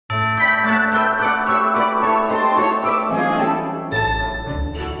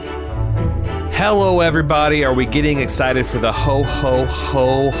Hello, everybody. Are we getting excited for the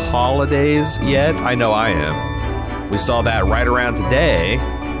ho-ho-ho holidays yet? I know I am. We saw that right around today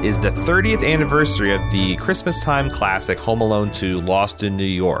is the 30th anniversary of the Christmas time classic Home Alone 2 Lost in New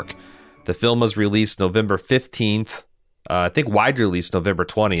York. The film was released November 15th, I think widely released November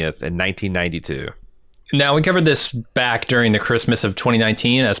 20th in 1992. Now, we covered this back during the Christmas of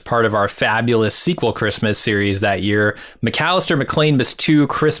 2019 as part of our fabulous sequel Christmas series that year, McAllister McLean Miss 2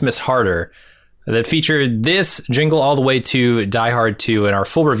 Christmas Harder, that featured this jingle all the way to Die Hard 2 in our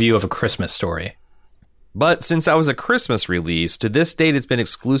full review of A Christmas Story. But since that was a Christmas release, to this date it's been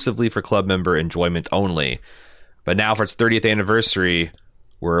exclusively for club member enjoyment only. But now for its 30th anniversary,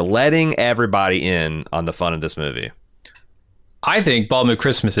 we're letting everybody in on the fun of this movie. I think Bald Move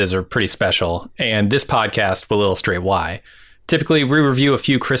Christmases are pretty special, and this podcast will illustrate why. Typically, we review a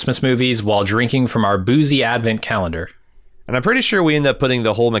few Christmas movies while drinking from our boozy advent calendar. And I'm pretty sure we end up putting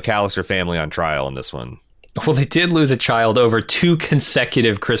the whole McAllister family on trial in this one. Well, they did lose a child over 2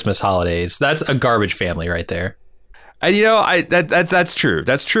 consecutive Christmas holidays. That's a garbage family right there. And that's true.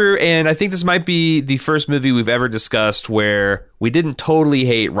 That's true. And I think this might be the first movie we've ever discussed where we didn't totally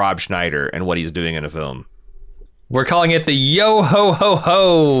hate Rob Schneider and what he's doing in a film. We're calling it the Yo Ho Ho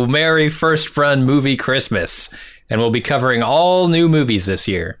Ho Merry First Run Movie Christmas. And we'll be covering all new movies this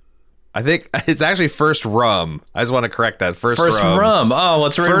year. I think it's actually First Rum. I just want to correct that. First Rum. Oh,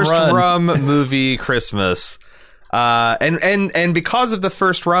 what's First Rum Movie Christmas. And because of the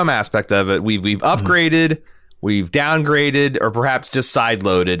First Rum aspect of it, we've upgraded, we've downgraded, or perhaps just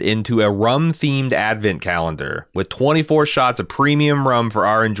sideloaded into a rum-themed advent calendar with 24 shots of premium rum for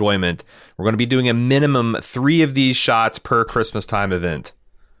our enjoyment. We're going to be doing a minimum 3 of these shots per Christmas time event.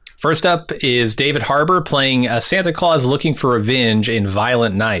 First up is David Harbour playing Santa Claus looking for revenge in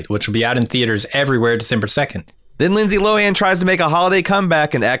Violent Night, which will be out in theaters everywhere December 2nd. Then Lindsay Lohan tries to make a holiday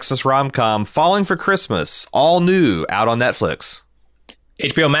comeback in Xmas rom-com Falling for Christmas, all new, out on Netflix.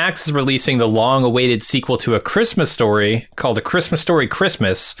 HBO Max is releasing the long-awaited sequel to A Christmas Story called A Christmas Story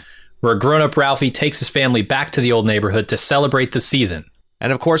Christmas, where grown-up Ralphie takes his family back to the old neighborhood to celebrate the season.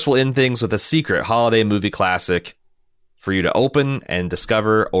 And of course, we'll end things with a secret holiday movie classic for you to open and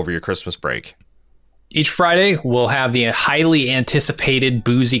discover over your Christmas break. Each Friday, we'll have the highly anticipated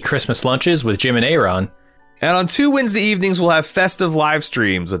boozy Christmas lunches with Jim and Aaron. And on 2 Wednesday evenings, we'll have festive live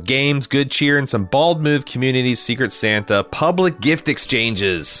streams with games, good cheer, and some Bald Move Community Secret Santa public gift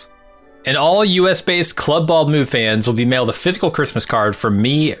exchanges. And all US-based Club Bald Move fans will be mailed a physical Christmas card from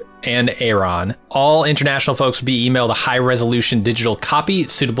me and Aaron. All international folks will be emailed a high-resolution digital copy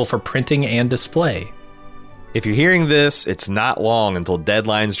suitable for printing and display. If you're hearing this, it's not long until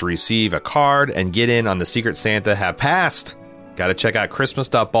deadlines to receive a card and get in on the Secret Santa have passed. Got to check out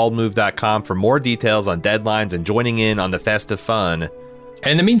christmas.baldmove.com for more details on deadlines and joining in on the festive fun.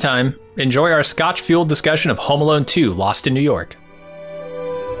 And in the meantime, enjoy our Scotch-fueled discussion of Home Alone 2, Lost in New York.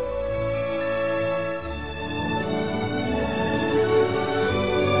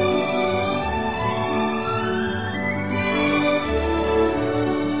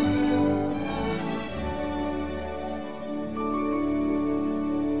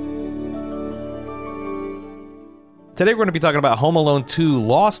 Today we're going to be talking about Home Alone 2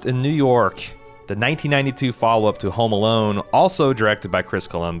 Lost in New York, the 1992 follow-up to Home Alone, also directed by Chris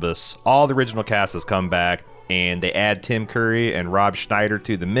Columbus. All the original cast has come back, and they add Tim Curry and Rob Schneider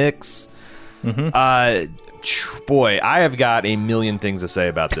to the mix. Boy, I have got a million things to say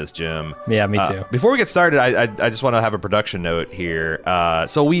about this, Jim. Yeah, me too. Before we get started, I just want to have a production note here.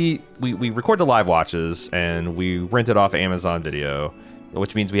 So we record the live watches, and we rent it off Amazon Video,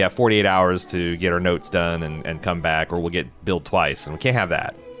 which means we have 48 hours to get our notes done and come back, or we'll get billed twice, and we can't have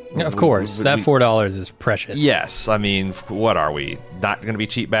that. Of course, that $4 is precious. Yes, I mean, what are we? Not going to be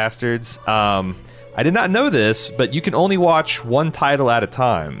cheap bastards? I did not know this, but you can only watch one title at a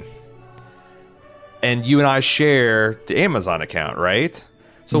time. And you and I share the Amazon account, right?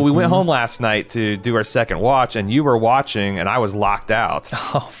 So we went home last night to do our second watch, and you were watching, and I was locked out.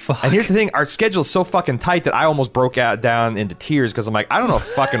 Oh, fuck. And here's the thing, our schedule's so fucking tight that I almost broke out down into tears, because I'm like, I don't know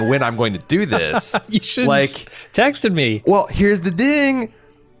fucking when I'm going to do this. You should have texted me. Well, here's the thing.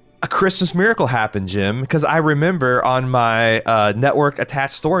 A Christmas miracle happened, Jim, because I remember on my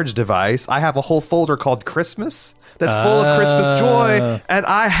network-attached storage device, I have a whole folder called Christmas that's full of Christmas joy, and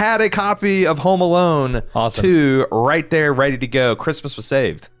I had a copy of Home Alone 2 right there, ready to go. Christmas was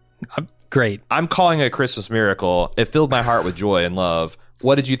saved. Great. I'm calling it a Christmas miracle. It filled my heart with joy and love.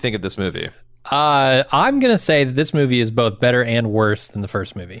 What did you think of this movie? I'm going to say that this movie is both better and worse than the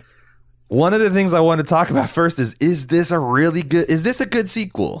first movie. One of the things I want to talk about first is this a good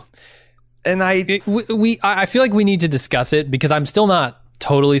sequel? And I feel like we need to discuss it because I'm still not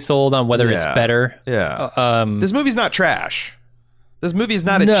totally sold on whether it's better. Yeah. This movie's not trash. This movie is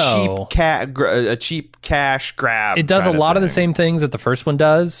not a cheap cash grab. It does a lot of the same things that the first one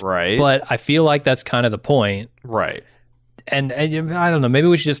does. Right. But I feel like that's kind of the point. Right. And I don't know. Maybe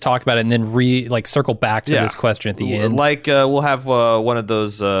we should just talk about it and then circle back to this question at the end. Like we'll have one of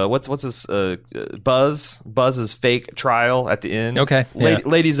those. What's this? Buzz's fake trial at the end. Okay.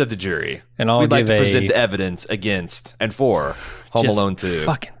 Ladies of the jury. And we'd like to present the evidence against and for Home Alone 2.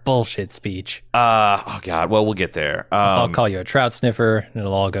 Fucking bullshit speech. Oh God. Well, we'll get there. I'll call you a trout sniffer, and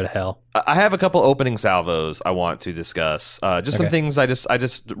it'll all go to hell. I have a couple opening salvos I want to discuss. Some things I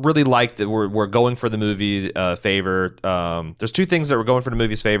just really like that we're going for the movie favor. There's two things that we're going for the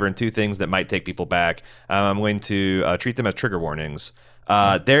movie's favor, and two things that might take people back. I'm going to treat them as trigger warnings.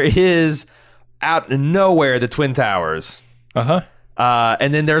 There is out of nowhere the Twin Towers.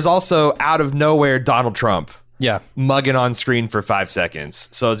 And then there's also out of nowhere Donald Trump. Yeah. Mugging on screen for 5 seconds.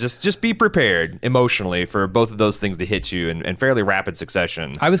 So just be prepared emotionally for both of those things to hit you in fairly rapid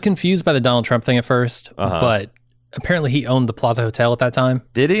succession. I was confused by the Donald Trump thing at first, but apparently he owned the Plaza Hotel at that time.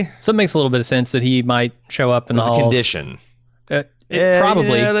 Did he? So it makes a little bit of sense that he might show up in the halls. It was a condition.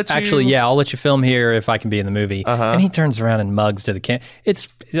 Probably. Actually, I'll let you film here if I can be in the movie. And he turns around and mugs to the camera. It's,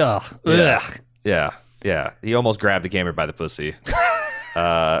 ugh. Yeah. He almost grabbed the camera by the pussy.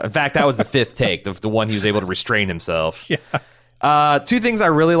 In fact, that was the fifth take, the one he was able to restrain himself. Yeah. Two things I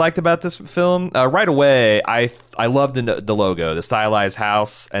really liked about this film. Right away, I loved the logo, the stylized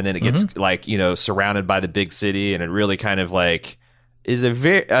house, and then it gets surrounded by the big city, and it really kind of like is a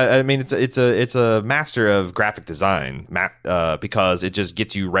very. It's a master of graphic design, because it just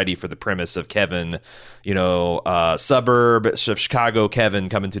gets you ready for the premise of Kevin, suburb of Chicago, Kevin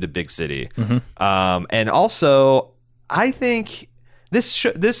coming to the big city, and also I think.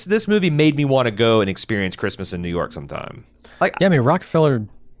 This movie made me want to go and experience Christmas in New York sometime. Rockefeller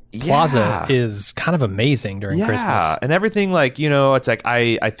Plaza is kind of amazing during Christmas. And everything it's like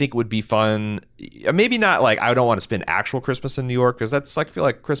I think would be fun. Maybe not like I don't want to spend actual Christmas in New York because that's like I feel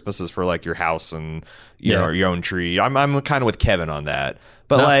like Christmas is for like your house and your own tree. I'm kind of with Kevin on that.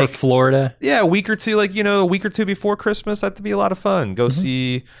 But not for Florida. Yeah, a week or two before Christmas, that'd be a lot of fun. Go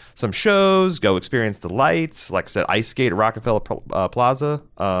see some shows, go experience the lights. Like I said, ice skate at Rockefeller Plaza.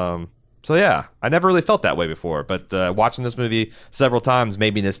 So yeah, I never really felt that way before. But watching this movie several times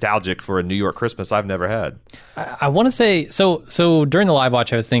made me nostalgic for a New York Christmas I've never had. I want to say, so during the live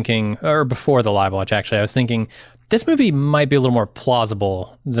watch, I was thinking, or before the live watch, actually, I was thinking, this movie might be a little more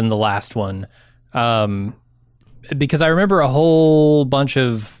plausible than the last one. Because I remember a whole bunch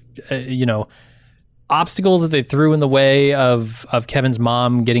of, obstacles that they threw in the way of Kevin's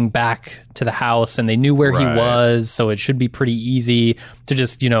mom getting back to the house, and they knew where he was, so it should be pretty easy to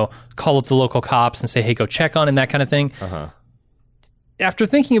just, call up the local cops and say, hey, go check on him, that kind of thing. After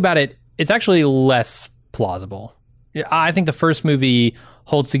thinking about it, it's actually less plausible. I think the first movie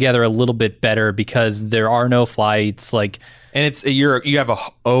holds together a little bit better because there are no flights, and it's you have a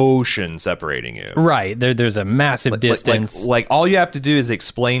ocean separating you. Right. There's a massive distance. Like all you have to do is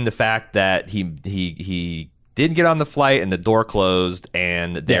explain the fact that he didn't get on the flight and the door closed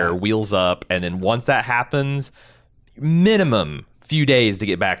and their wheels up, and then once that happens, minimum few days to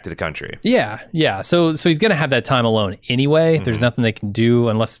get back to the country. Yeah. So he's gonna have that time alone anyway. There's nothing they can do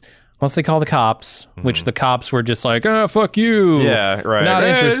unless they call the cops, which the cops were just like, "Oh, fuck you." Yeah, right. Not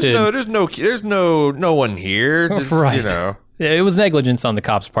interested. There's no one here. Just, right. It was negligence on the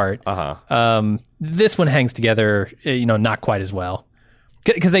cops' part. This one hangs together, not quite as well,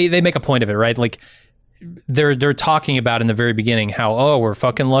 because they make a point of it, right? Like they're talking about in the very beginning how we're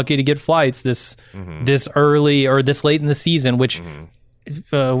fucking lucky to get flights this early or this late in the season, which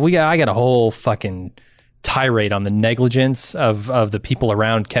I got a whole fucking tirade on the negligence of the people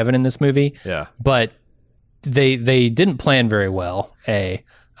around Kevin in this movie. Yeah. But they didn't plan very well, A.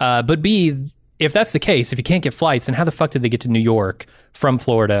 But B, if that's the case, if you can't get flights, then how the fuck did they get to New York from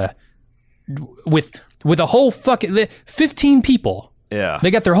Florida with a whole fucking 15 people? Yeah. They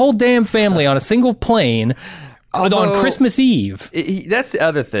got their whole damn family on a single plane on Christmas Eve. That's the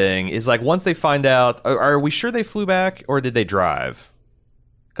other thing is like once they find out, are we sure they flew back or did they drive?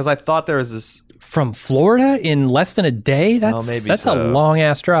 Because I thought there was this... From Florida in less than a day? That's a long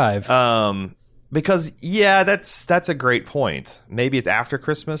ass drive. Because that's a great point. Maybe it's after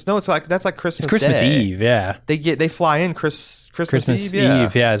Christmas. No, that's like Christmas. It's Christmas Day. Eve. Yeah, they fly in Christmas Eve.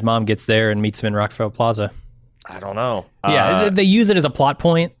 Yeah, his mom gets there and meets him in Rockefeller Plaza. I don't know. They use it as a plot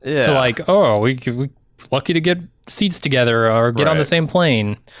point to like, we lucky to get seats together or get on the same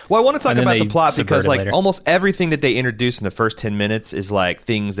plane. Well, I want to talk about the plot because like almost everything that they introduce in the first 10 minutes is like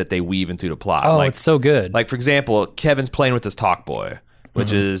things that they weave into the plot. Oh, it's so good. Like, for example, Kevin's playing with his talk boy.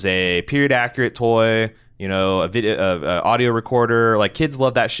 which is a period accurate toy. You know, a video, audio recorder. Like, kids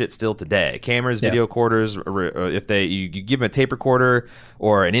love that shit still today. Cameras, video recorders. If you give them a tape recorder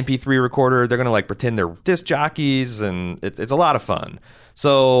or an MP3 recorder, they're gonna like pretend they're disc jockeys, and it's a lot of fun.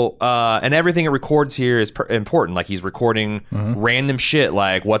 So, and everything it records here is important. Like, he's recording random shit,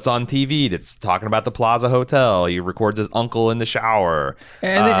 like what's on TV that's talking about the Plaza Hotel. He records his uncle in the shower,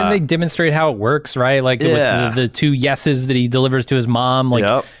 and they demonstrate how it works, right? Like with the two yeses that he delivers to his mom,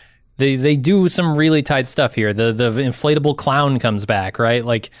 like. They do some really tight stuff here. The inflatable clown comes back, right?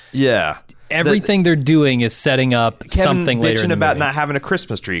 Like, everything they're doing is setting up Kevin something later in the about movie. not having a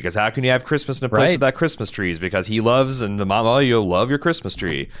Christmas tree, because how can you have Christmas in a place without Christmas trees? Because he loves, and the mom, oh, you love your Christmas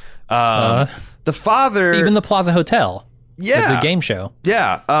tree. The father, even the Plaza Hotel. Yeah, the game show.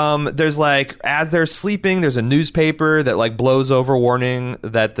 Yeah. There's like, as they're sleeping, there's a newspaper that like blows over warning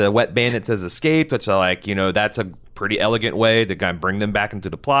that the wet bandits has escaped, which are like, you know, that's a pretty elegant way to kind of bring them back into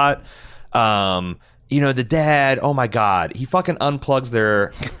the plot. You know, the dad, oh my God, he fucking unplugs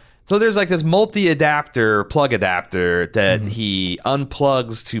their... So there's like this multi-adapter plug adapter that he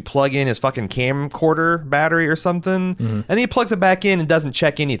unplugs to plug in his fucking camcorder battery or something. And he plugs it back in and doesn't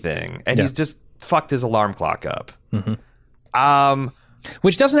check anything. And he's just fucked his alarm clock up.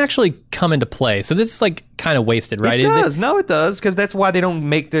 Which doesn't actually come into play. So this is like kind of wasted, right? It does. No, it does. Because that's why they don't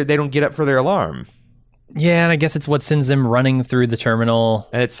get up for their alarm. Yeah, and I guess it's what sends them running through the terminal.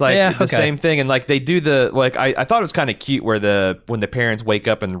 And it's like the same thing. And like they do I thought it was kind of cute where when the parents wake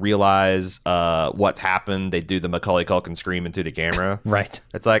up and realize what's happened, they do the Macaulay Culkin scream into the camera. Right.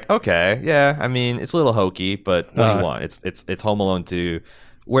 It's like, okay, yeah, I mean, it's a little hokey, but what do you want? It's Home Alone 2.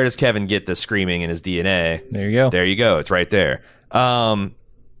 Where does Kevin get the screaming in his DNA? There you go. There you go. It's right there. Do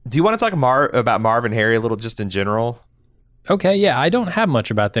you want to talk about Marv and Harry a little just in general? Okay, yeah, I don't have much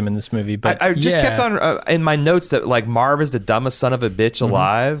about them in this movie, but I just kept on in my notes that like Marv is the dumbest son of a bitch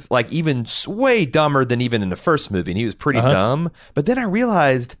alive, like even way dumber than even in the first movie, and he was pretty dumb. But then I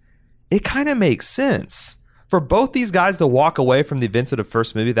realized it kind of makes sense for both these guys to walk away from the events of the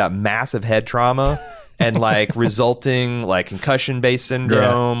first movie, that massive head trauma and like resulting like concussion-based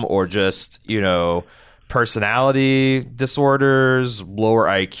syndrome or just, you know, personality disorders, lower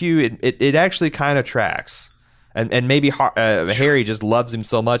IQ. It actually kind of tracks. And maybe Harry just loves him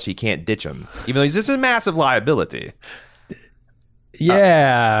so much he can't ditch him, even though he's just a massive liability.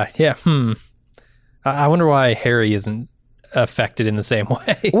 Yeah. I wonder why Harry isn't affected in the same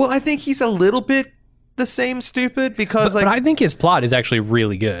way. Well, I think he's a little bit the same stupid because... But I think his plot is actually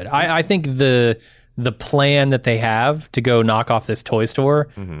really good. I think the plan that they have to go knock off this toy store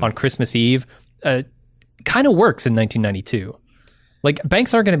on Christmas Eve kind of works in 1992. Like,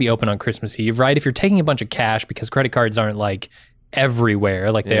 banks aren't going to be open on Christmas Eve, right? If you're taking a bunch of cash because credit cards aren't like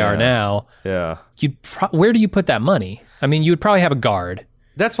everywhere like they are now. Yeah. Where do you put that money? I mean, you would probably have a guard.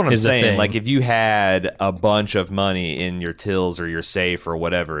 That's what I'm saying. Like, if you had a bunch of money in your tills or your safe or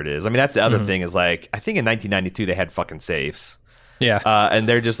whatever it is. I mean, that's the other thing is like, I think in 1992 they had fucking safes. Yeah. And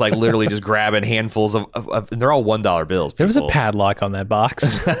they're just like literally just grabbing handfuls of and they're all $1 bills. There was a padlock on that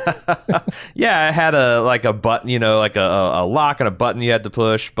box. Yeah, it had a button, you know, like a lock and a button you had to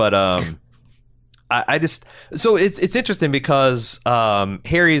push. But I just, so it's interesting because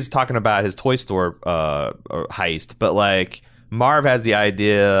Harry's talking about his toy store heist, but like Marv has the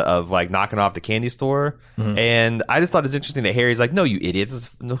idea of like knocking off the candy store. And I just thought it's interesting that Harry's like, no, you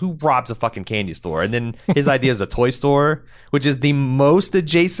idiots, who robs a fucking candy store? And then his idea is a toy store, which is the most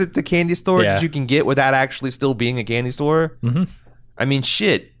adjacent to candy store that you can get without actually still being a candy store. I mean,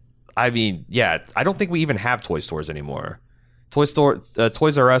 shit. I mean, yeah, I don't think we even have toy stores anymore. Toys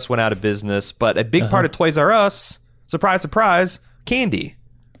R Us went out of business, but a big part of Toys R Us, surprise, surprise, candy.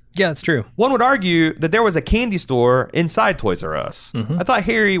 Yeah, that's true. One would argue that there was a candy store inside Toys R Us. I thought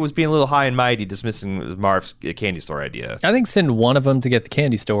Harry was being a little high and mighty dismissing Marv's candy store idea. I think send one of them to get the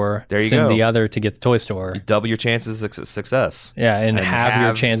candy store. There you send go. the other to get the toy store. You double your chances of success. Yeah, and have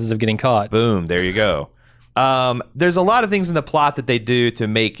your chances of getting caught. Boom, there you go. There's a lot of things in the plot that they do to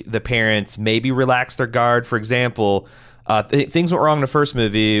make the parents maybe relax their guard. For example, things went wrong in the first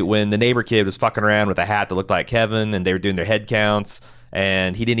movie when the neighbor kid was fucking around with a hat that looked like Kevin and they were doing their head counts.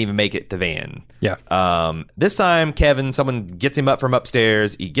 And he didn't even make it to van. Yeah. This time, Kevin, someone gets him up from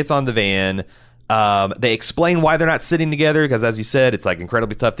upstairs. He gets on the van. They explain why they're not sitting together because, as you said, it's like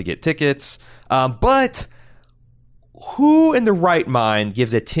incredibly tough to get tickets. But who in the right mind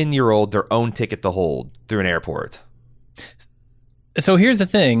gives a 10-year-old their own ticket to hold through an airport? So here's the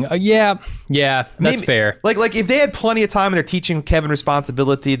thing. Yeah, that's Maybe- fair. Like if they had plenty of time and they're teaching Kevin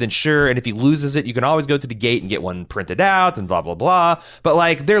responsibility, then sure. And if he loses it, you can always go to the gate and get one printed out and blah, blah, blah. But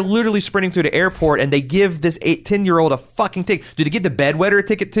like they're literally sprinting through the airport and they give this 10-year-old a fucking ticket. Do they give the bedwetter a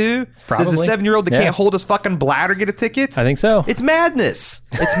ticket too? Probably. Does the 7-year-old that Yeah. can't hold his fucking bladder get a ticket? I think so. It's madness.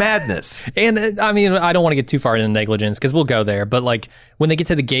 It's madness. And I mean, I don't want to get too far into negligence because we'll go there. But like when they get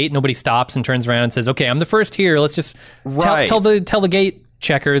to the gate, nobody stops and turns around and says, "Okay, I'm the first here. Let's just Right. tell the gate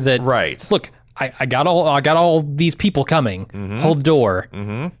checker that Right. Look, I got all these people coming. Hold the door."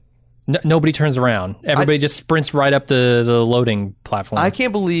 Nobody turns around. Everybody just sprints right up the loading platform. I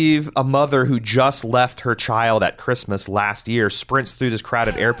can't believe a mother who just left her child at Christmas last year sprints through this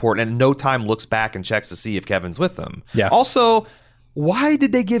crowded airport and in no time looks back and checks to see if Kevin's with them. Yeah. Also, why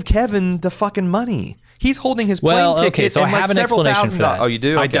did they give Kevin the fucking money? He's holding his plane Well, ticket okay, so I and like have an several explanation thousand for that. dollars. Oh, you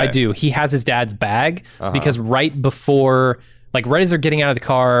do? Okay. I do. He has his dad's bag because right before, like right as they're getting out of the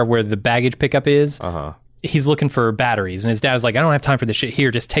car where the baggage pickup is, he's looking for batteries, and his dad's like, "I don't have time for this shit. Here,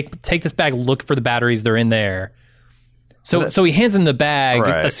 just take this bag, look for the batteries. They're in there." So he hands him the bag,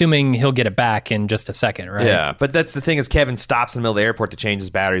 Right. assuming he'll get it back in just a second, right? Yeah, but that's the thing is Kevin stops in the middle of the airport to change his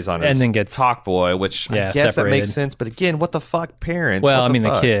batteries on his And then gets- Talk Boy, which I Yeah, guess separated. that makes sense. But again, what the fuck, parents? Well, What I mean, the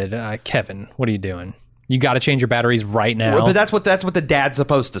fuck? kid, Kevin, what are you doing? You got to change your batteries right now. But that's what the dad's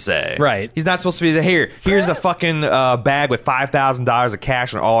supposed to say. Right. He's not supposed to be here's a fucking bag with $5,000 of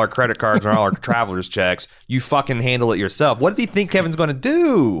cash and all our credit cards and all our travelers checks. You fucking handle it yourself. What does he think Kevin's going to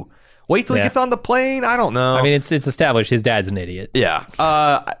do? Wait till he Yeah. gets on the plane? I don't know. I mean, it's established his dad's an idiot. yeah.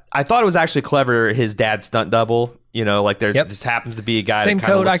 I thought it was actually clever. His dad's stunt double. You know, like there's Yep. just happens to be a guy. Same that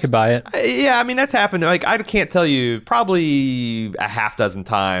kinda code, I looks- could buy it. Yeah, I mean that's happened. Like I can't tell you, probably a half dozen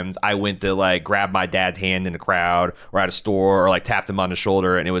times I went to like grab my dad's hand in a crowd or at a store or like tapped him on the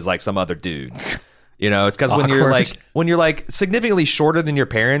shoulder and it was like some other dude. You know, it's because when you're like significantly shorter than your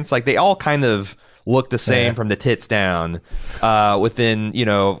parents, like they all kind of look the same from the tits down. Within, you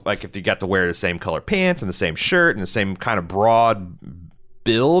know, like if you got to wear the same color pants and the same shirt and the same kind of broad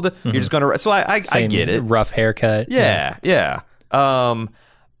build, you're just gonna. So I Same get it. rough haircut. Yeah.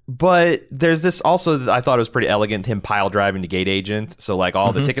 But there's this also that I thought it was pretty elegant, him pile driving the gate agent. So like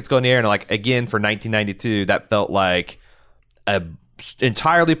all the tickets go in the air and like again for 1992, that felt like a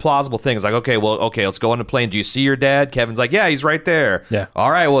entirely plausible thing. It's like, okay, let's go on the plane. Do you see your dad? Kevin's like, yeah, he's right there. Yeah.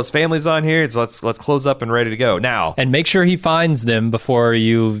 All right, well his family's on here, so let's close up and ready to go. Now And make sure he finds them before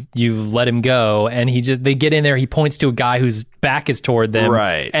you let him go. And they get in there. He points to a guy whose back is toward them.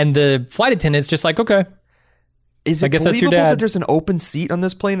 Right. And the flight attendant's just like, okay, is I it guess that's your believable dad. that there's an open seat on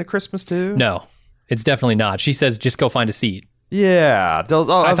this plane at Christmas too? no, it's definitely not. She says, just go find a seat. Yeah. I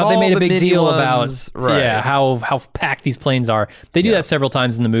thought they made a big deal about right. how packed these planes are. They do that several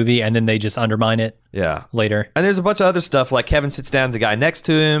times in the movie, and then they just undermine it Yeah. later. And there's a bunch of other stuff, like Kevin sits down to the guy next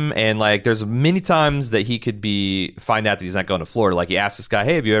to him, and like there's many times that he could find out that he's not going to Florida. Like he asks this guy,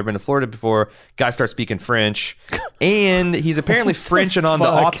 "Hey, have you ever been to Florida before?" Guy starts speaking French, and he's apparently French and on the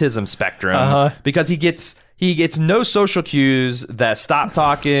fuck? autism spectrum because he gets no social cues that stop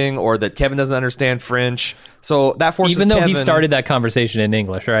talking or that Kevin doesn't understand French. So that forces Even though he Kevin- started that conversation in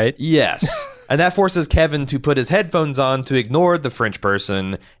English, right? Yes. And that forces Kevin to put his headphones on to ignore the French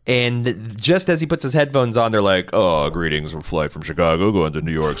person. And just as he puts his headphones on, they're like, "Oh, greetings from flight from Chicago going to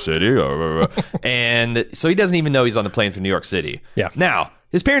New York City." And so he doesn't even know he's on the plane from New York City. Yeah. Now,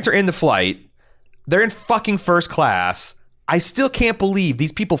 his parents are in the flight. They're in fucking first class. I still can't believe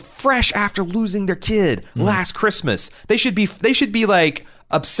these people fresh after losing their kid last Christmas. They should be like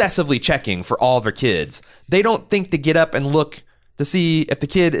obsessively checking for all their kids. They don't think to get up and look to see if the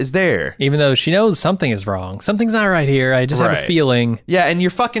kid is there. Even though she knows something is wrong. Something's not right here. I just have a Right. feeling. Yeah, and your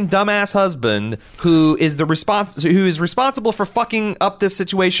fucking dumbass husband, who is responsible for fucking up this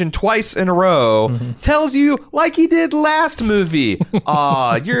situation twice in a row, tells you like he did last movie.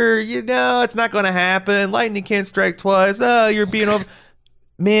 It's not going to happen. Lightning can't strike twice. You're being over.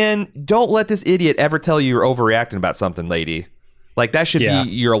 Man, don't let this idiot ever tell you you're overreacting about something, lady. Like that should Yeah. be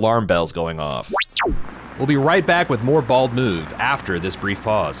your alarm bells going off. We'll be right back with more Bald Move after this brief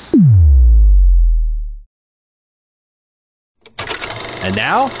pause. And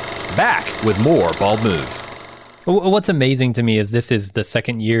now, back with more Bald Move. What's amazing to me is this is the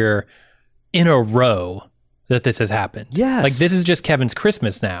second year in a row that this has happened. Yes. Like this is just Kevin's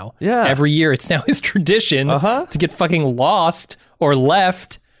Christmas now. Yeah. Every year it's now his tradition to get fucking lost or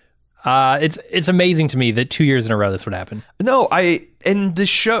left. It's amazing to me that 2 years in a row this would happen. No, and the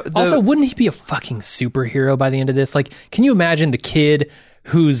show... Also, wouldn't he be a fucking superhero by the end of this? Like, can you imagine the kid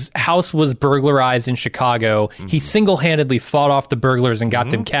whose house was burglarized in Chicago. He single-handedly fought off the burglars and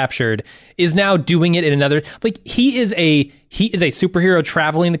got them captured, is now doing it in another. Like, he is a superhero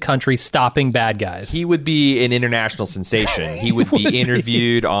traveling the country stopping bad guys. He would be an international sensation. He would be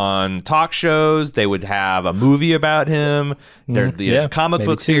interviewed on talk shows. They would have a movie about him. The comic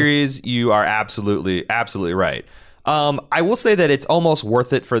book series. You are absolutely right. I will say that it's almost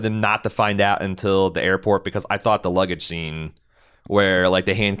worth it for them not to find out until the airport, because I thought the luggage scene where like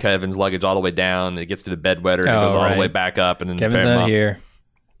they hand Kevin's luggage all the way down, it gets to the bedwetter, and it goes all the way back up, and then Kevin's not here.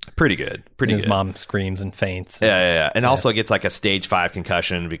 Pretty good. His mom screams and faints. Yeah. And also gets like a stage 5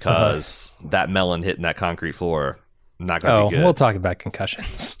 concussion because that melon hitting that concrete floor. Not going to be good. We'll talk about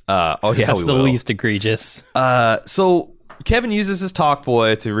concussions. That's the least egregious. So Kevin uses his talk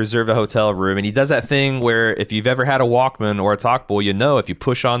boy to reserve a hotel room, and he does that thing where if you've ever had a Walkman or a talk boy, you know if you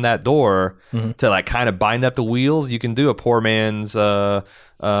push on that door to like kind of bind up the wheels, you can do a poor man's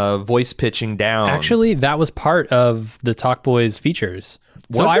voice pitching down. Actually, that was part of the Talk Boy's features.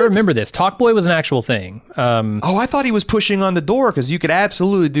 So I remember this. Talk Boy was an actual thing. I thought he was pushing on the door, because you could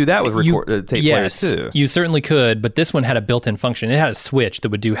absolutely do that with tape players too. You certainly could, but this one had a built-in function. It had a switch that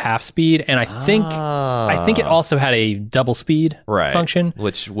would do half speed, and I think it also had a double speed function,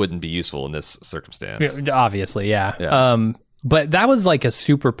 which wouldn't be useful in this circumstance. Obviously, yeah. But that was like a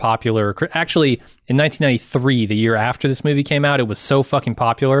super popular. Actually, in 1993, the year after this movie came out, it was so fucking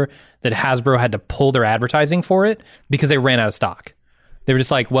popular that Hasbro had to pull their advertising for it because they ran out of stock. They were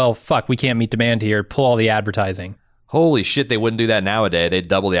just like, well, fuck, we can't meet demand here. Pull all the advertising. Holy shit, they wouldn't do that nowadays. They'd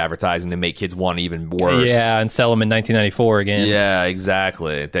double the advertising to make kids want even worse. Yeah, and sell them in 1994 again. Yeah,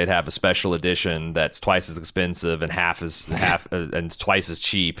 exactly. They'd have a special edition that's twice as expensive and and twice as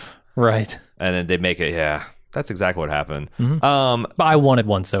cheap. Right. And then they'd make it. Yeah, that's exactly what happened. But I wanted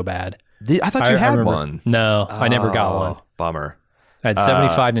one so bad. I thought you had one. No, I never got one. Bummer. I had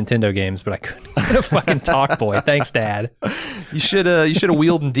 75 Nintendo games, but I couldn't get a fucking Talk Boy. Thanks, Dad. You should have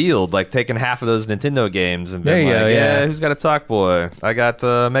wheeled and dealed, like taken half of those Nintendo games and been yeah, who's got a Talk Boy? I got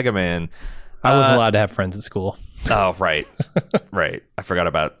Mega Man. I wasn't allowed to have friends at school. Oh, right. I forgot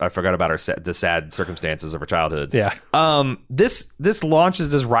about the sad circumstances of our childhoods. Yeah. This launches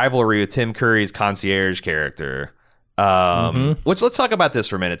this rivalry with Tim Curry's concierge character. Which, let's talk about this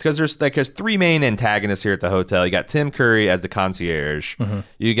for a minute, because there's 3 main antagonists here at the hotel. You got Tim Curry as the concierge.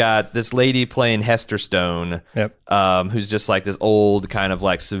 You got this lady playing Hester Stone, who's just like this old kind of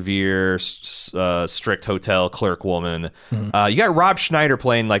like severe, strict hotel clerk woman. You got Rob Schneider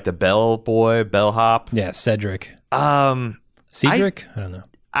playing like the bellhop. Yeah, Cedric. Cedric? I don't know.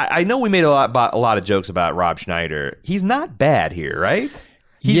 I know we made a lot of jokes about Rob Schneider. He's not bad here, right?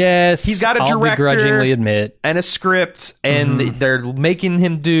 He's got a director, I'll begrudgingly admit, and a script, and they're making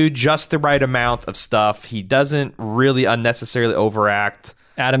him do just the right amount of stuff. He doesn't really unnecessarily overact.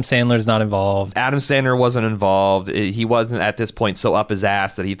 Adam Sandler's not involved. Adam Sandler wasn't involved. He wasn't at this point so up his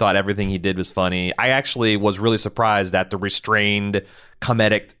ass that he thought everything he did was funny. I actually was really surprised at the restrained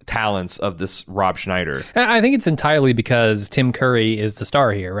comedic talents of this Rob Schneider. And I think it's entirely because Tim Curry is the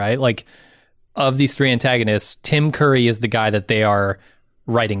star here, right? Like, of these 3 antagonists, Tim Curry is the guy that they are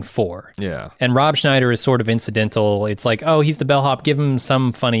writing for. Yeah. And Rob Schneider is sort of incidental. It's like, oh, he's the bellhop. Give him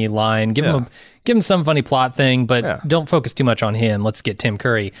some funny line. Give him some funny plot thing, but don't focus too much on him. Let's get Tim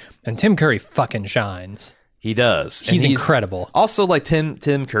Curry. And Tim Curry fucking shines. He does. He's incredible. Also, like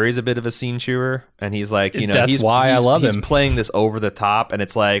Tim Curry's a bit of a scene chewer, and he's like, that's why I love him. He's playing this over the top, and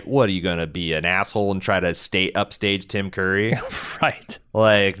it's like, what are you gonna be, an asshole and try to upstage Tim Curry? Right.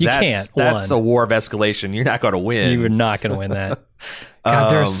 Like that's a war of escalation. You're not gonna win. You're not gonna win that.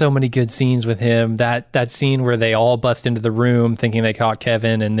 God, there are so many good scenes with him. That scene where they all bust into the room thinking they caught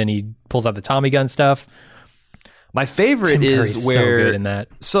Kevin, and then he pulls out the Tommy gun stuff. My favorite is where so good in that.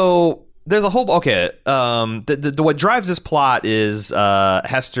 So there's a whole what drives this plot is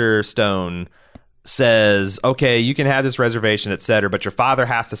Hester Stone says, okay, you can have this reservation, etc., but your father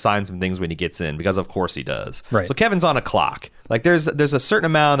has to sign some things when he gets in, because of course he does. Right. So Kevin's on a clock. Like there's a certain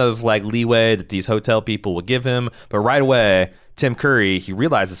amount of like leeway that these hotel people will give him, but right away Tim Curry, he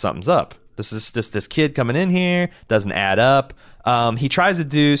realizes something's up. This is just this kid coming in here, doesn't add up. He tries to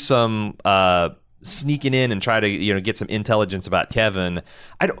do some sneaking in and try to get some intelligence about Kevin.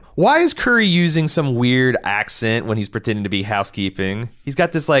 Why is Curry using some weird accent when he's pretending to be housekeeping? He's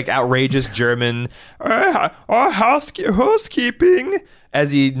got this like outrageous German housekeeping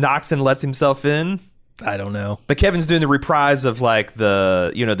as he knocks and lets himself in. I don't know. But Kevin's doing the reprise of like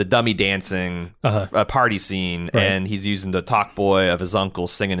the dummy dancing party scene, right. And he's using the talk boy of his uncle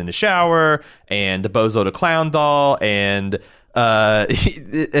singing in the shower, and the Bozo the clown doll, and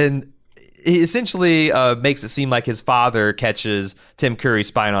he essentially makes it seem like his father catches Tim Curry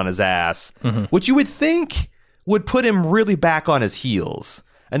spying on his ass, which you would think would put him really back on his heels.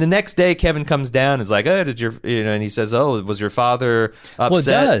 And the next day, Kevin comes down and is like, "Oh, and he says, "Oh, was your father upset?" Well, it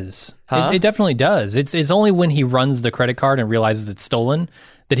does. Huh? It definitely does. It's only when he runs the credit card and realizes it's stolen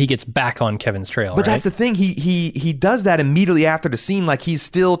that he gets back on Kevin's trail. But right? that's the thing. He does that immediately after the scene, like he's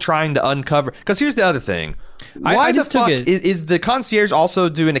still trying to uncover. Because here's the other thing. Why I the just took fuck it- is the concierge also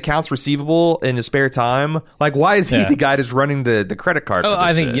doing accounts receivable in his spare time? Like, why is he Yeah. the guy that's running the credit card? Oh,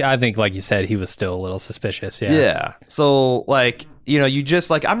 for this shit? I think, like you said, he was still a little suspicious. Yeah. Yeah. So, like, you just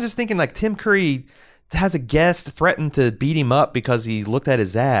like, I'm just thinking like Tim Curry has a guest threaten to beat him up because he looked at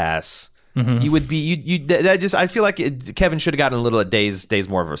his ass. You would be I feel like Kevin should have gotten a little days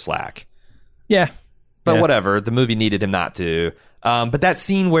more of a slack. Yeah. But Yeah. whatever, the movie needed him not to. But that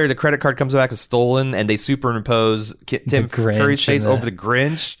scene where the credit card comes back as stolen and they superimpose Tim Grinch Curry's face and over the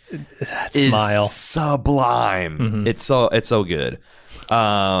Grinch is smile. sublime. It's so good.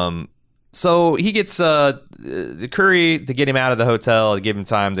 So he gets Curry to get him out of the hotel, to give him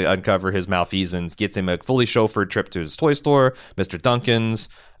time to uncover his malfeasance, gets him a fully chauffeured trip to his toy store, Mr. Duncan's.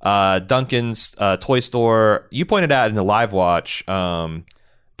 Duncan's toy store, you pointed out in the live watch,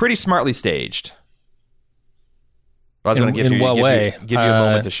 pretty smartly staged. I was going to give in you what way? give you a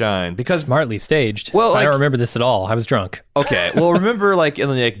moment to shine because Smartly staged. Well, I like- don't remember this at all. I was drunk. okay, well remember like in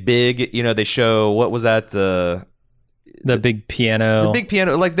like Big, they show what was that The big piano. the big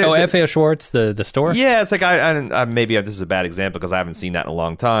piano like the, FAO Schwartz, the store? yeah, it's like I maybe this is a bad example because I haven't seen that in a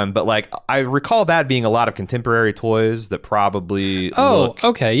long time, but like I recall that being a lot of contemporary toys that probably look,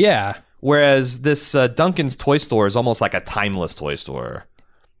 okay, yeah. whereas this Duncan's toy store is almost like a timeless toy store.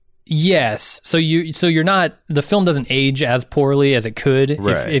 Yes. So you're not, the film doesn't age as poorly as it could.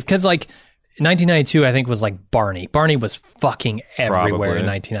 Right. Because like 1992, I think was like Barney. Barney was fucking everywhere Probably. in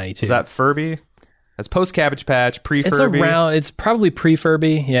 1992. Is that Furby? That's post Cabbage Patch, pre It's Furby. it's probably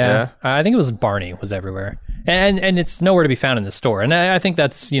pre-Furby. Yeah. I think it was Barney was everywhere. And it's nowhere to be found in the store. And I think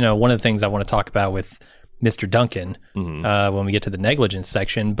that's, one of the things I want to talk about with Mr. Duncan when we get to the negligence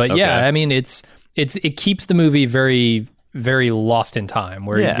section. But yeah, Okay. I mean, it keeps the movie very, very lost in time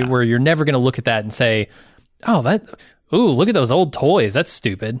where you're never going to look at that and say, look at those old toys. That's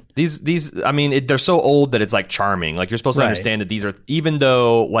stupid. These, I mean, they're so old that it's like charming. Like you're supposed to Right. understand that these are, even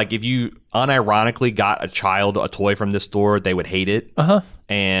though like if you unironically got a child a toy from this store, they would hate it.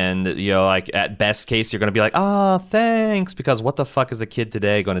 And like at best case, you're going to be like, thanks, because what the fuck is a kid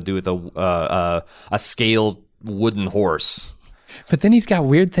today going to do with a scaled wooden horse? But then he's got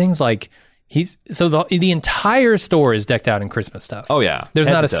weird things like the entire store is decked out in Christmas stuff. Oh yeah, There's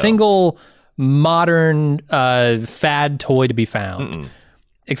head not to a toe. single modern fad toy to be found.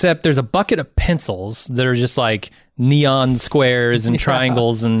 Except there's a bucket of pencils that are just like neon squares and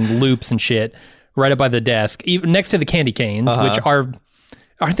triangles and loops and shit right up by the desk, even next to the candy canes, which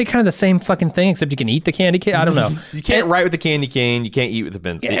aren't they kind of the same fucking thing, except you can eat the candy cane? I don't know. You can't write with the candy cane. You can't eat with the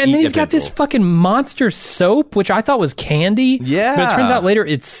pencil. And then he's got this fucking monster soap, which I thought was candy. Yeah. But it turns out later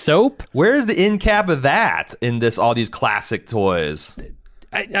it's soap. Where's the end cap of that in all these classic toys?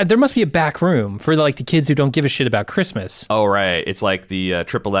 There must be a back room for like the kids who don't give a shit about Christmas. Oh right, it's like the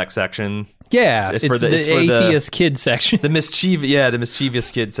triple X section. Yeah, It's it's for the- the it's for the- atheist kid section. The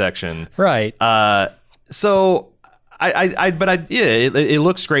mischievous kid section. Right. So it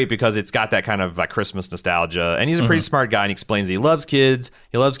looks great because it's got that kind of like Christmas nostalgia, and he's a pretty smart guy, and he explains that he loves kids.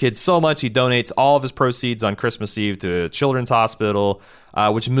 He loves kids so much he donates all of his proceeds on Christmas Eve to a children's hospital,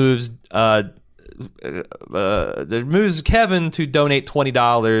 which moves Kevin to donate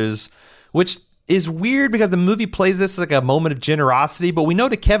 $20, which is weird because the movie plays this like a moment of generosity, but we know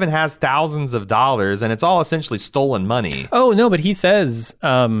that Kevin has thousands of dollars, and it's all essentially stolen money. Oh no, but he says,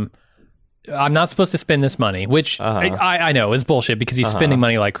 "I'm not supposed to spend this money," which I know is bullshit because he's spending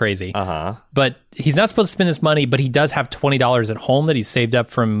money like crazy. But he's not supposed to spend this money, but he does have $20 at home that he's saved up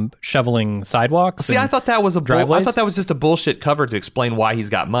from shoveling sidewalks. See, I thought that was driveways? I thought that was just a bullshit cover to explain why he's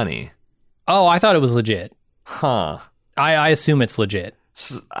got money. Oh, I thought it was legit. Huh. I assume it's legit.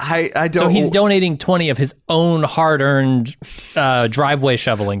 I don't. So he's donating 20 of his own hard-earned driveway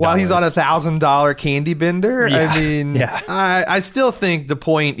shoveling while he's on dollars. $1,000 candy bender. Yeah. I mean, Yeah. I still think the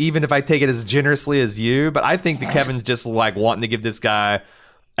point, even if I take it as generously as you, but I think that Kevin's just like wanting to give this guy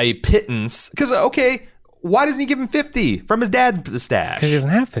a pittance. Because why doesn't he give him 50 from his dad's stash? Because he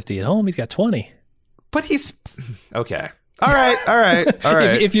doesn't have 50 at home. He's got 20. But he's okay. All right.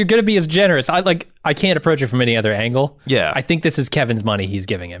 If you're going to be as generous, I can't approach it from any other angle. Yeah. I think this is Kevin's money he's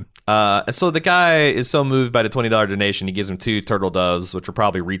giving him. So the guy is so moved by the $20 donation, he gives him 2 turtle doves, which are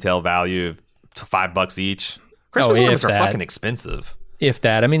probably retail value of $5 each. Christmas if ornaments are that. fucking expensive. If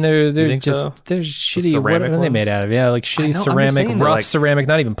that. I mean, they're think just so? they're shitty. ceramic What are they ones? made out of? Yeah, like shitty know, I'm just ceramic, saying that, rough like- ceramic,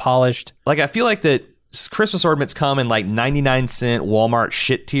 not even polished. Like, I feel like that Christmas ornaments come in like 99-cent Walmart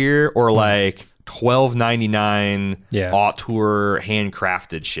shit tier or like $12.99 Yeah. auteur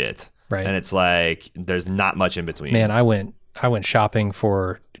handcrafted shit. Right. And it's like there's not much in between. Man, I went shopping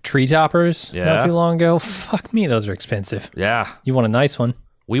for tree toppers Yeah. not too long ago. Fuck me, those are expensive. Yeah. You want a nice one?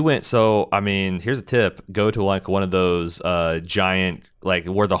 We went, so, I mean, here's a tip. Go to like one of those giant, like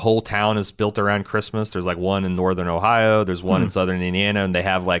where the whole town is built around Christmas. There's like one in northern Ohio. There's one in southern Indiana, and they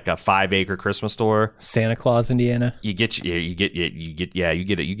have like a 5-acre Christmas store. Santa Claus, Indiana. You get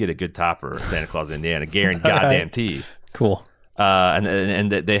a good topper in Santa Claus, Indiana. Guaranteed goddamn tea. Cool. And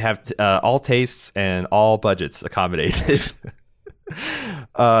they have all tastes and all budgets accommodated.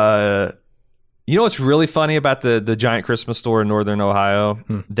 You know what's really funny about the giant Christmas store in northern Ohio?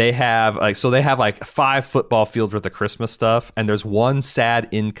 They have like 5 football fields worth of Christmas stuff, and there's one sad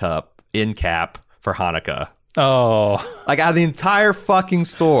end cap for Hanukkah. Oh, Like out of the entire fucking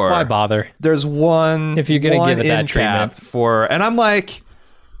store, why bother? there's one. If you're gonna one give it that end cap treatment. for, and I'm like,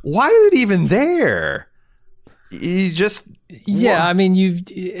 why is it even there? You just Yeah, I mean,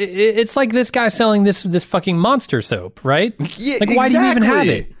 it's like this guy selling this fucking monster soap, right? Yeah, Like, why do you even have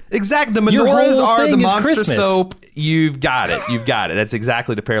it? Exactly. The Your menorahs whole are the thing is monster Christmas. soap. You've got it. That's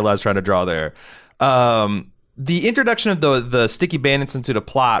exactly the parallel I was trying to draw there. The introduction of the sticky bandits into the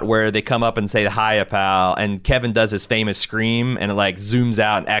plot, where they come up and say "Hiya, pal," and Kevin does his famous scream, and it like zooms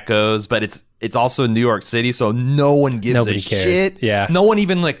out and echoes, but it's also in New York City, so no one gives Nobody a cares. shit. Yeah. No one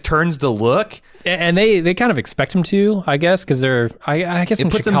even like turns to look. And they kind of expect him to, I guess, because I guess in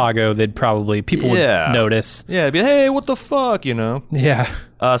puts him- Chicago they'd probably people Yeah. would notice. Yeah, it'd be, hey, what the fuck, you know? Yeah.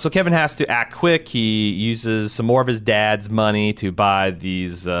 So Kevin has to act quick. He uses some more of his dad's money to buy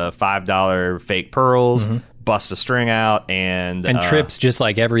these $5 fake pearls, busts a string out, and Trips just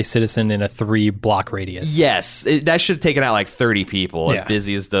like every citizen in a 3-block radius. Yes, that should have taken out like 30 people. As Yeah.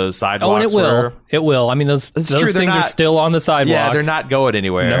 busy as those sidewalks Oh, and it will. were. It will. I mean, those true, they're things are not- still on the sidewalk. Yeah, they're not going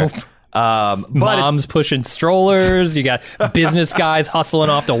anywhere. Nope. But Moms pushing strollers. You got business guys hustling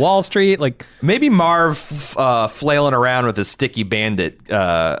off to Wall Street. Like, maybe Marv flailing around with a sticky bandit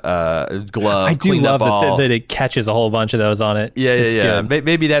glove. I do cleaned love up all. that it catches a whole bunch of those on it. Yeah, It's yeah. good.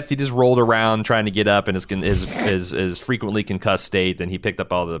 Maybe that's he just rolled around trying to get up in his frequently concussed state, and he picked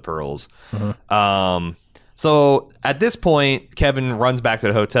up all the pearls. So at this point, Kevin runs back to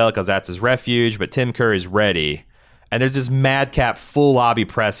the hotel because that's his refuge. But Tim Curry's ready, and there's this madcap full lobby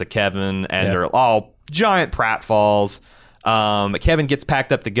press of Kevin, and Yeah. they're all giant pratfalls. Kevin gets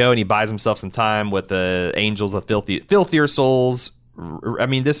packed up to go, and he buys himself some time with the Angels of Filthier Souls. I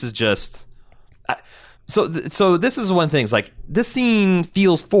mean, this is just. So this is one thing. It's like this scene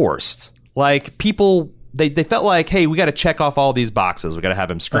feels forced. Like people, they felt like, hey, we got to check off all these boxes. We got to have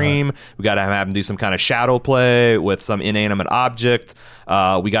him scream. We got to have him do some kind of shadow play with some inanimate object.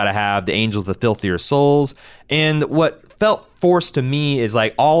 We got to have the Angels of Filthier Souls. And what felt forced to me is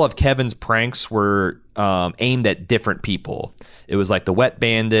like all of Kevin's pranks were aimed at different people. It was like the wet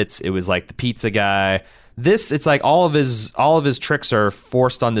bandits. It was like the pizza guy. It's like all of his tricks are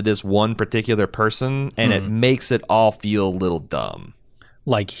forced onto this one particular person, and it makes it all feel a little dumb.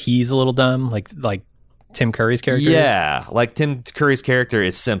 Like he's a little dumb. Like Tim Curry's character. is? Yeah, like Tim Curry's character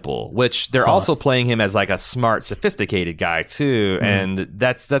is simple, which they're also playing him as like a smart, sophisticated guy too, and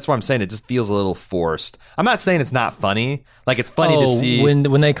that's why I'm saying it just feels a little forced. I'm not saying it's not funny. Like it's funny to see when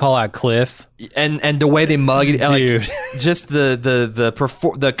they call out Cliff. and the way they mug it, like, Dude. just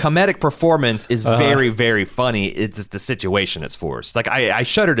the comedic performance is very, very funny. It's just the situation it's forced. Like I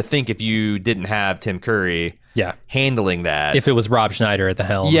shudder to think if you didn't have Tim Curry Yeah. handling that. If it was Rob Schneider at the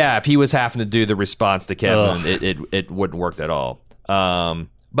helm. Yeah, if he was having to do the response to Kevin, it wouldn't work at all.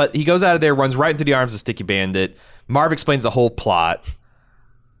 But he goes out of there, runs right into the arms of Sticky Bandit. Marv explains the whole plot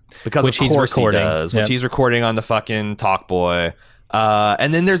because Which of he's course recording. he does, Yep. which he's recording on the fucking Talk Boy.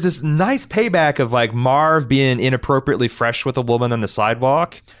 And then there's this nice payback of like Marv being inappropriately fresh with a woman on the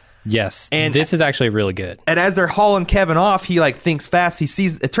sidewalk. Yes. And- And this is actually really good. And as they're hauling Kevin off, he like thinks fast. He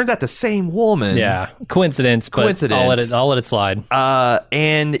sees it turns out the same woman. Yeah. Coincidence, but Coincidence. I'll let it slide.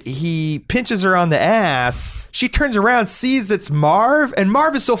 And he pinches her on the ass. She turns around, sees it's Marv, and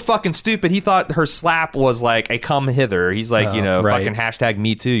Marv is so fucking stupid. He thought her slap was like a come hither. He's like, right. fucking hashtag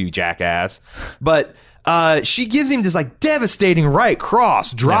me too, you jackass. But she gives him this like devastating right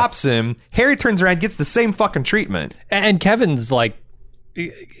cross, drops him. Harry turns around, gets the same fucking treatment. And Kevin's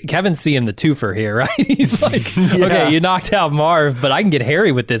seeing the twofer here, right? He's like, okay, you knocked out Marv, but I can get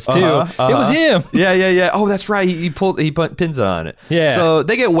Harry with this too. It was him. Yeah. Oh, that's right. He pins on it. Yeah. So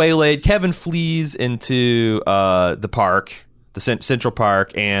they get waylaid. Kevin flees into the park. Central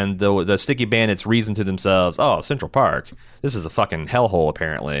Park, and the Sticky Bandits reason to themselves, oh, Central Park, this is a fucking hellhole,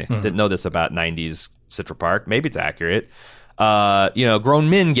 apparently. Didn't know this about 90s Central Park. Maybe it's accurate. Grown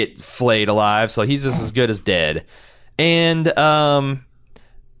men get flayed alive, so he's just as good as dead. And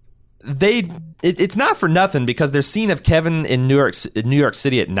it's not for nothing, because their scene of Kevin in New York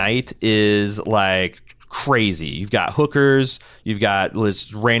City at night is like crazy. You've got hookers, you've got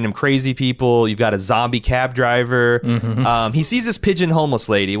this random crazy people, you've got a zombie cab driver. He sees this pigeon homeless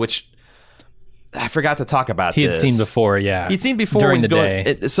lady, which I forgot to talk about. He had seen before, yeah. He'd seen before during the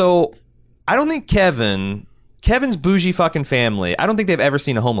day. So I don't think Kevin's bougie fucking family, I don't think they've ever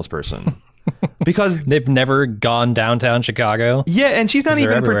seen a homeless person. Because they've never gone downtown Chicago. Yeah, and she's not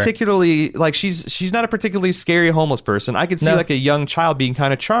even everywhere. particularly like she's not a particularly scary homeless person. I could see like a young child being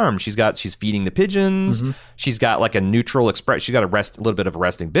kind of charmed. She's feeding the pigeons. She's got like a neutral expression. She's got a little bit of a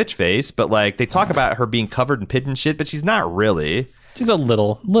resting bitch face, but like they talk about her being covered in pigeon shit, but she's not really. She's a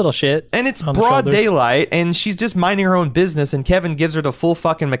little shit. And it's broad daylight, and she's just minding her own business, and Kevin gives her the full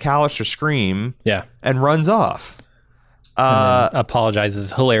fucking McAllister scream. Yeah. And runs off. And then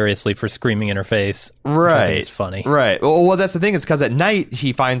apologizes hilariously for screaming in her face. Right. I think it's funny. Right. Well, that's the thing, is because at night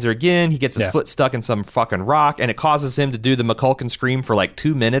he finds her again. He gets his foot stuck in some fucking rock, and it causes him to do the McCulkin scream for like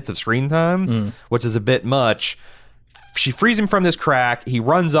 2 minutes of screen time, which is a bit much. She frees him from this crack. He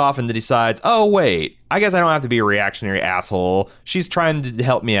runs off and then decides, oh, wait, I guess I don't have to be a reactionary asshole. She's trying to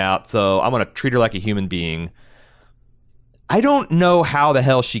help me out, so I'm going to treat her like a human being. I don't know how the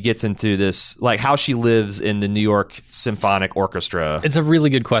hell she gets into this, like how she lives in the New York Symphonic Orchestra. It's a really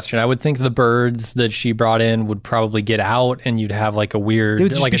good question. I would think the birds that she brought in would probably get out, and you'd have like a weird,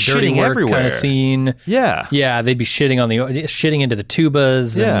 like a dirty work kind of scene. Yeah. Yeah, they'd be shitting into the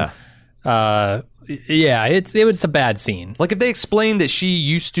tubas. Yeah. And, it's a bad scene. Like if they explained that she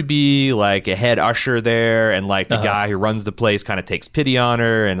used to be like a head usher there, and like the guy who runs the place kind of takes pity on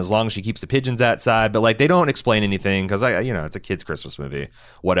her, and as long as she keeps the pigeons outside, but like they don't explain anything because it's a kid's Christmas movie,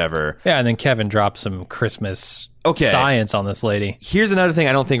 whatever. Yeah, and then Kevin drops some Christmas science on this lady. Here's another thing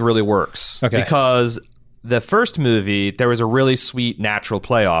I don't think really works. Okay. Because the first movie, there was a really sweet natural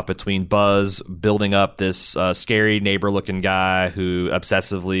playoff between Buzz building up this scary neighbor-looking guy who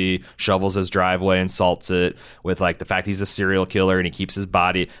obsessively shovels his driveway and salts it, with like the fact he's a serial killer and he keeps his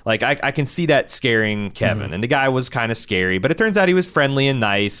body. Like I can see that scaring Kevin, and the guy was kind of scary, but it turns out he was friendly and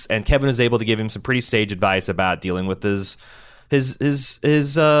nice, and Kevin was able to give him some pretty sage advice about dealing with his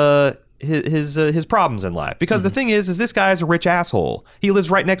problems in life. Because the thing is this guy is a rich asshole. He lives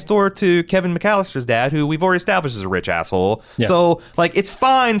right next door to Kevin McAllister's dad, who we've already established is a rich asshole. Yeah. So like it's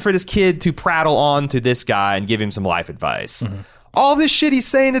fine for this kid to prattle on to this guy and give him some life advice. All this shit he's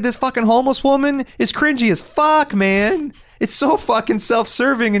saying to this fucking homeless woman is cringy as fuck, man. It's so fucking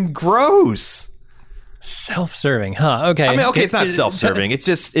self-serving and gross. Self-serving, huh? Okay. I mean, okay, it's not self-serving. It's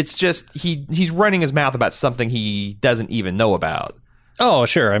just he's running his mouth about something he doesn't even know about. Oh,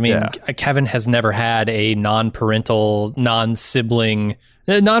 sure. I mean, Kevin has never had a non-parental, non-sibling,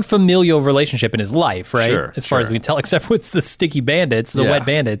 non-familial relationship in his life, right? Sure, as far as we can tell, except with the Sticky Bandits, the Wet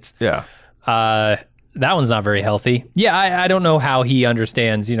Bandits. Yeah. That one's not very healthy. Yeah, I don't know how he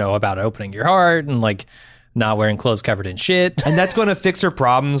understands, about opening your heart and like not wearing clothes covered in shit. And that's going to fix her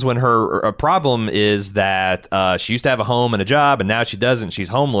problems when her problem is that she used to have a home and a job, and now she doesn't. She's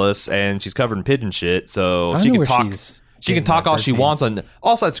homeless and she's covered in pigeon shit, so she can talk. She can talk all she wants on.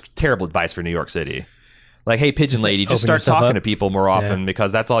 Also, it's terrible advice for New York City. Like, hey, pigeon lady, just start talking to people more often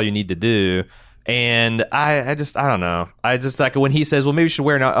because that's all you need to do. And I don't know. I just like when he says, well, maybe you should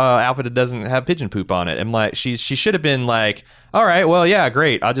wear an outfit that doesn't have pigeon poop on it. I'm like, she should have been like, all right, well, yeah,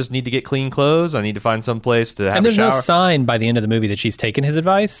 great. I just need to get clean clothes. I need to find some place to have a shower. And there's no sign by the end of the movie that she's taken his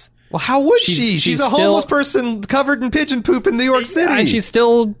advice. Well, how would she? She's a homeless person covered in pigeon poop in New York City. And she's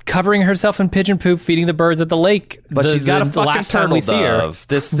still covering herself in pigeon poop, feeding the birds at the lake. But she's got a fucking turtle dove.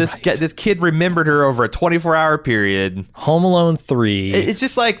 This kid remembered her over a 24-hour period. Home Alone 3. It's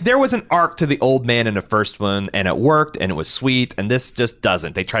just like there was an arc to the old man in the first one, and it worked, and it was sweet, and this just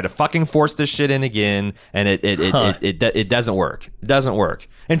doesn't. They try to fucking force this shit in again, and it doesn't work. It doesn't work.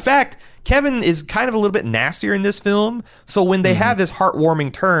 In fact, Kevin is kind of a little bit nastier in this film. So when they have this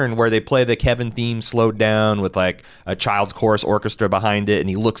heartwarming turn where they play the Kevin theme slowed down with like a child's chorus orchestra behind it, and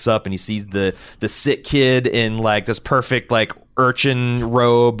he looks up and he sees the sick kid in like this perfect like urchin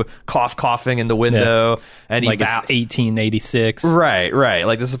robe coughing in the window, and like it's 1886. Right.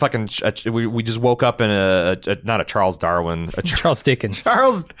 Like this is fucking. We just woke up in a not a Charles Darwin, Charles Dickens,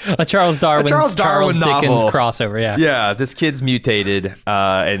 a Charles Darwin novel. Dickens crossover. Yeah. This kid's mutated,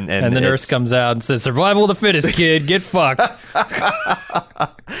 and the nurse comes out and says, "Survival of the fittest, kid. Get fucked."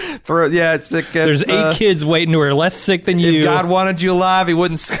 Sick. There's 8 kids waiting who are less sick than you. If God wanted you alive, he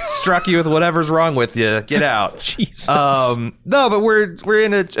wouldn't struck you with whatever's wrong with you. Get out. Jesus. No, but we're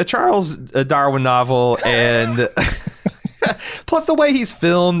in a Charles Darwin novel, and plus the way he's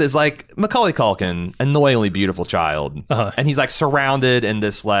filmed is like Macaulay Culkin, annoyingly beautiful child, and he's like surrounded in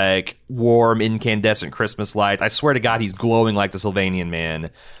this like warm, incandescent Christmas lights. I swear to God, he's glowing like the Sylvanian man,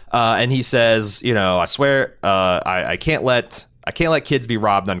 and he says, I swear, I can't let kids be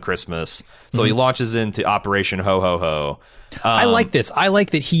robbed on Christmas. So he launches into Operation Ho Ho Ho. I like this. I like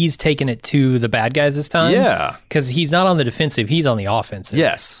that he's taken it to the bad guys this time. Yeah, because he's not on the defensive; he's on the offensive.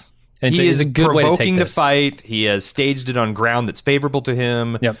 Yes. And he is a good way to provoking take to this. fight. He has staged it on ground that's favorable to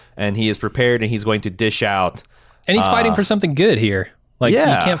him. Yep. And he is prepared, and he's going to dish out. And he's fighting for something good here. Like,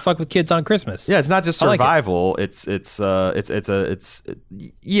 Yeah. you can't fuck with kids on Christmas. Yeah, it's not just I like it. survival.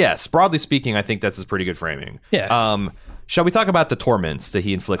 Yes, broadly speaking, I think that's a pretty good framing. Yeah. Shall we talk about the torments that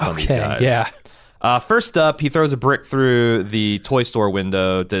he inflicts on these guys? Yeah. First up, he throws a brick through the toy store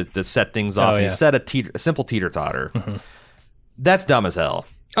window to set things off. And he set a simple teeter-totter. That's dumb as hell.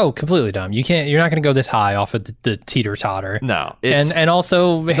 Oh, completely dumb. You're not going to go this high off of the teeter-totter. No. And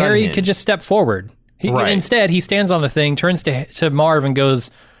also, Harry unhinged. could just step forward. Right. Instead, he stands on the thing, turns to Marv and goes,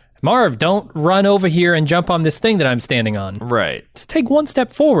 Marv, don't run over here and jump on this thing that I'm standing on. Right. Just take one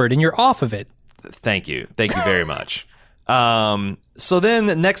step forward and you're off of it. Thank you very much. So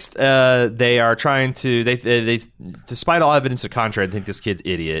then next, they are trying to they despite all evidence of contrary, they think this kid's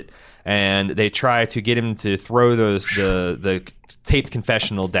idiot, and they try to get him to throw the taped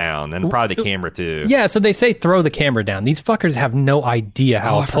confessional down, and probably the camera too. Yeah, so they say throw the camera down. These fuckers have no idea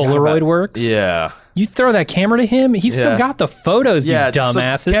how a I forgot Polaroid about- works. Yeah. You throw that camera to him, he's still got the photos, you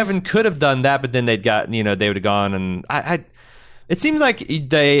dumbasses. So Kevin could have done that, but then they would have gone, and I it seems like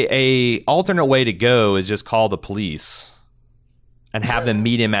a alternate way to go is just call the police and have them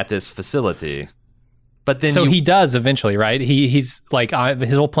meet him at this facility. But then he does eventually, right? He's like,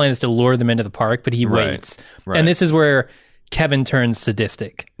 his whole plan is to lure them into the park, but he waits. Right. And this is where Kevin turns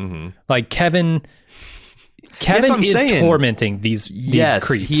sadistic. Like Kevin what I'm is saying. tormenting these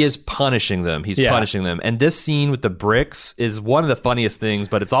creeps. He is punishing them. He's punishing them. And this scene with the bricks is one of the funniest things,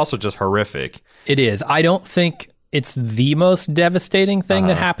 but it's also just horrific. It is. I don't think it's the most devastating thing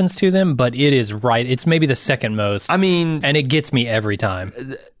that happens to them, but it is right. It's maybe the second most. I mean, and it gets me every time.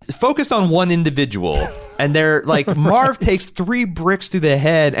 Focused on one individual, and they're like, Marv takes 3 bricks to the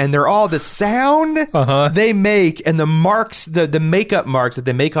head, and they're all the sound they make, and the marks, the makeup marks that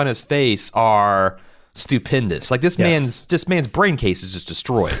they make on his face are stupendous. Like this man's brain case is just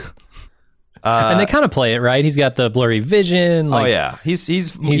destroyed. And they kind of play it, right? He's got the blurry vision. Like, oh yeah, he's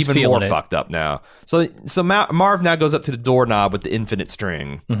even more fucked up now. So Marv now goes up to the doorknob with the infinite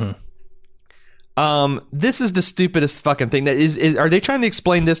string. This is the stupidest fucking thing. Are they trying to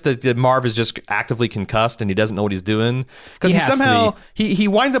explain this that Marv is just actively concussed and he doesn't know what he's doing? Because he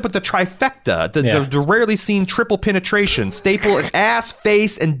winds up with the trifecta, the rarely seen triple penetration, staple ass,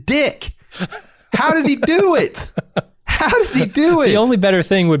 face, and dick. How does he do it? How does he do it? The only better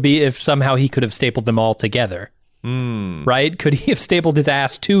thing would be if somehow he could have stapled them all together. Right? Could he have stapled his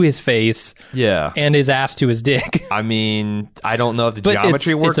ass to his face? Yeah. And his ass to his dick? I mean, I don't know if the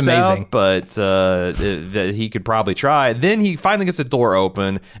geometry works amazing. out, but he could probably try. Then he finally gets the door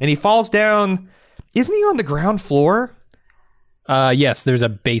open, and he falls down. Isn't he on the ground floor? Yes, there's a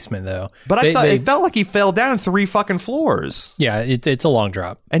basement, though. But it felt like he fell down 3 fucking floors. Yeah, it's a long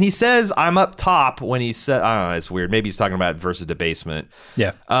drop. And he says, I'm up top when he said, I don't know, it's weird. Maybe he's talking about versus the basement.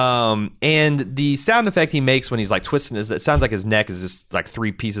 Yeah. And the sound effect he makes when he's like twisting it sounds like his neck is just like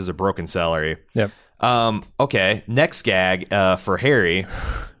 3 pieces of broken celery. Yep. Okay, next gag for Harry.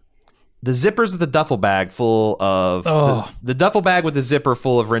 The zippers with the duffel bag full of... The duffel bag with the zipper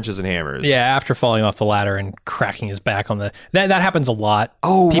full of wrenches and hammers. Yeah, after falling off the ladder and cracking his back on the... That happens a lot.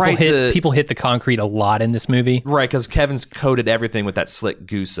 Oh, People hit the concrete a lot in this movie. Right, because Kevin's coated everything with that slick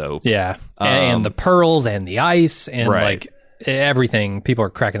goo soap. Yeah, and the pearls and the ice and like everything. People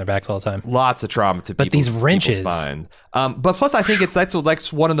are cracking their backs all the time. Lots of trauma to these wrenches. people's spines. But plus, I think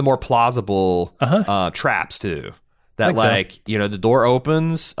that's one of the more plausible traps, too. That the door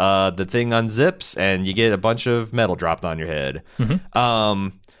opens, the thing unzips, and you get a bunch of metal dropped on your head.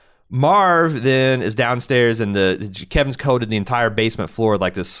 Marv then is downstairs, and Kevin's coated the entire basement floor with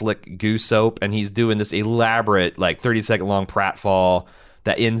like this slick goo soap, and he's doing this elaborate 30-second long pratfall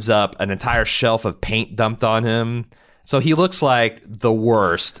that ends up an entire shelf of paint dumped on him. So he looks like the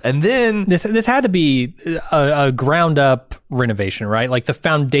worst. And then this had to be a ground up renovation, right? Like the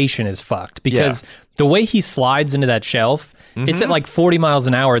foundation is fucked because the way he slides into that shelf, it's at like 40 miles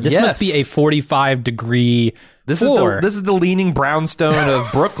an hour. This must be a 45 degree This is the leaning brownstone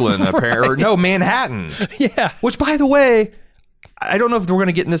of Brooklyn, apparently. Or no, Manhattan. Yeah. Which, by the way, I don't know if we're going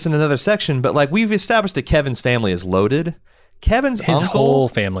to get in this in another section, but like we've established that Kevin's family is loaded. His whole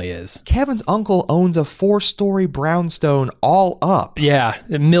family is. Kevin's uncle owns a 4-story brownstone all up. Yeah,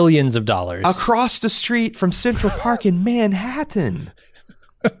 millions of dollars. Across the street from Central Park in Manhattan.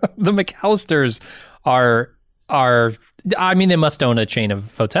 The McAllisters are I mean, they must own a chain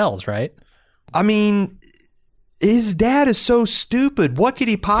of hotels, right? I mean, his dad is so stupid. What could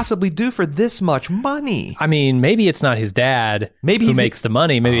he possibly do for this much money? I mean, maybe it's not his dad who makes the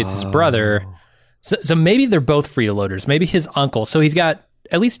money. Maybe it's his brother. So maybe they're both freeloaders. Maybe his uncle. So he's got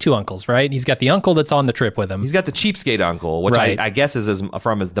at least 2 uncles, right? He's got the uncle that's on the trip with him. He's got the cheapskate uncle, which right. I guess is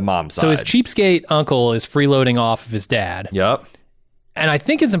from the mom's side. So his cheapskate uncle is freeloading off of his dad. Yep. And I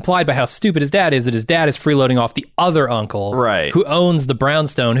think it's implied by how stupid his dad is that his dad is freeloading off the other uncle, right, who owns the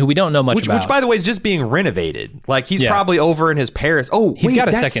brownstone, who we don't know much about. Which, by the way, is just being renovated. Like, he's probably over in his Paris. Oh, he's got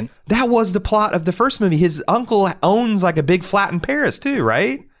a second. That was the plot of the first movie. His uncle owns like a big flat in Paris too,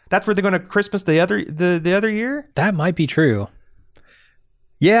 right? That's where they're going to Christmas the other year? That might be true.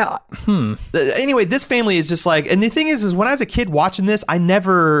 Yeah. Anyway, this family is just like, and the thing is when I was a kid watching this, I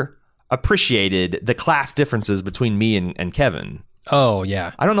never appreciated the class differences between me and Kevin. Oh,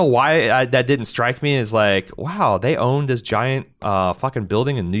 yeah. I don't know why that didn't strike me as like, wow, they own this giant fucking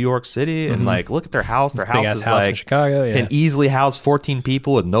building in New York City. And like, look at their house. Their house is like, in Chicago, can easily house 14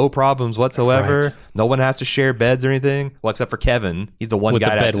 people with no problems whatsoever. Right. No one has to share beds or anything. Well, except for Kevin. He's the one with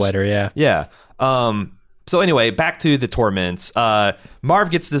guy the bedwetter, yeah. Yeah. So anyway, back to the torments.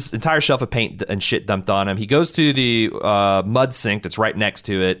 Marv gets this entire shelf of paint and shit dumped on him. He goes to the mud sink that's right next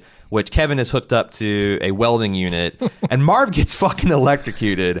to it, which Kevin is hooked up to a welding unit, and Marv gets fucking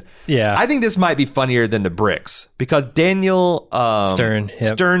electrocuted. Yeah. I think this might be funnier than the bricks, because Daniel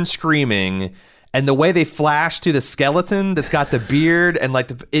Stern screaming, and the way they flash to the skeleton that's got the beard, and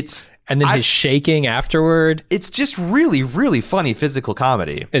like and then his shaking afterward. It's just really, really funny physical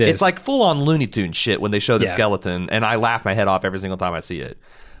comedy. It is. It's like full on Looney Tunes shit when they show the skeleton, and I laugh my head off every single time I see it.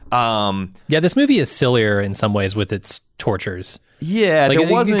 Yeah, this movie is sillier in some ways with its tortures. Yeah, like, there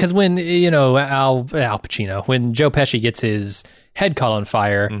wasn't, because when Al Pacino, when Joe Pesci gets his head caught on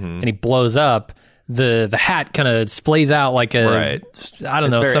fire and he blows up, the hat kind of splays out like a I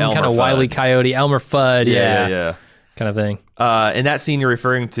don't know, some kind of Wile E. Coyote, Elmer Fudd, yeah, kind of thing. In that scene you're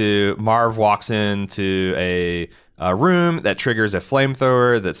referring to, Marv walks into a room that triggers a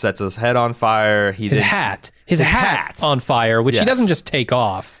flamethrower that sets his head on fire. His hat on fire, which he doesn't just take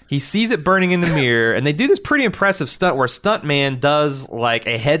off. He sees it burning in the mirror, and they do this pretty impressive stunt where Stuntman does like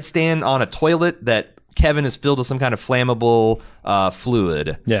a headstand on a toilet that Kevin is filled with some kind of flammable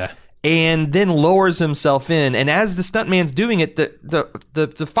fluid. Yeah. And then lowers himself in, and as the stuntman's doing it,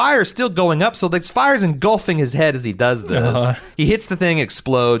 the fire is still going up, so this fire's engulfing his head as he does this. He hits the thing,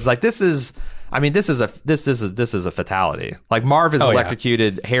 explodes. Like, this is a fatality. Like, Marv is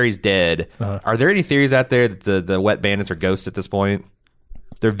electrocuted, Harry's dead. Are there any theories out there that the wet bandits are ghosts at this point?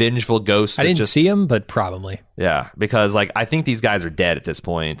 They're vengeful ghosts. I didn't see them, but probably. Yeah, because like I think these guys are dead at this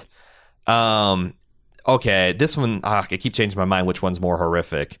point. Okay, this one, I keep changing my mind which one's more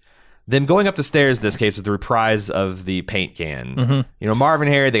horrific. Them going up the stairs, this case, with the reprise of the paint can. Marv and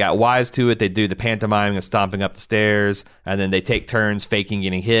Harry, they got wise to it. They do the pantomime of stomping up the stairs, and then they take turns faking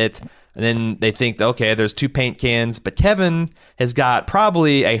getting hit. And then they think, okay, there's 2 paint cans, but Kevin has got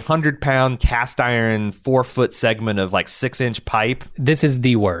probably 100-pound cast iron 4-foot segment of like 6-inch pipe. This is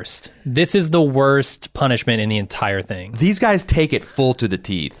the worst. This is the worst punishment in the entire thing. These guys take it full to the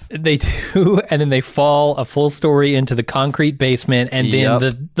teeth. They do, and then they fall a full story into the concrete basement, and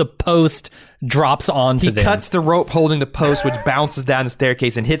then the post drops onto them. He cuts the rope holding the post, which bounces down the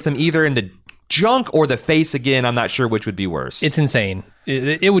staircase and hits him either in the junk or the face again. I'm not sure which would be worse. It's insane.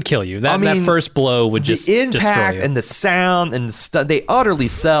 It would kill you. That first blow would just the impact destroy you. And the sound and they utterly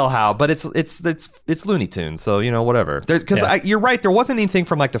sell how. But it's Looney Tunes, so whatever. Because you're right. There wasn't anything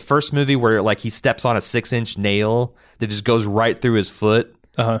from like the first movie where like he steps on a 6-inch nail that just goes right through his foot.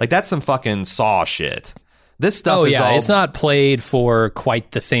 Like that's some fucking Saw shit. This stuff is all... it's not played for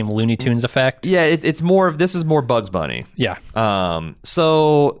quite the same Looney Tunes effect. Yeah, it's more of... This is more Bugs Bunny. Yeah.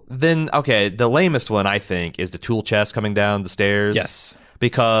 So then, okay, the lamest one, I think, is the tool chest coming down the stairs. Yes.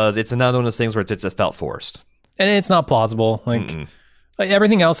 Because it's another one of those things where it's felt forced. And it's not plausible. Like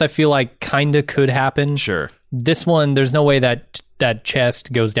everything else I feel like kind of could happen. Sure. This one, there's no way that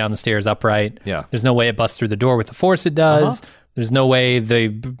chest goes down the stairs upright. Yeah. There's no way it busts through the door with the force it does. There's no way they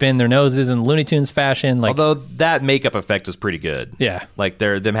bend their noses in Looney Tunes fashion. Like, although that makeup effect is pretty good. Yeah. Like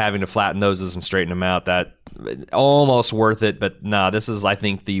them having to flatten noses and straighten them out, that almost worth it. But nah, this is, I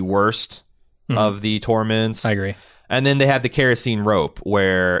think, the worst of the torments. I agree. And then they have the kerosene rope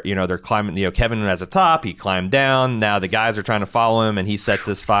where, they're climbing, Kevin has a top, he climbed down. Now the guys are trying to follow him and he sets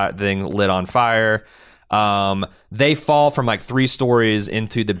this thing lit on fire. They fall from like 3 stories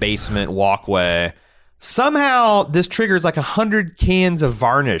into the basement walkway. Somehow this triggers like 100 cans of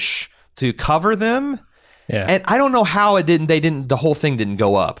varnish to cover them. Yeah. And I don't know how the whole thing didn't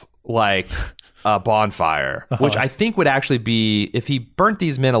go up like a bonfire, which I think would actually be, if he burnt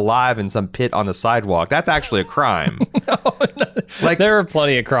these men alive in some pit on the sidewalk, that's actually a crime. No. Like, there are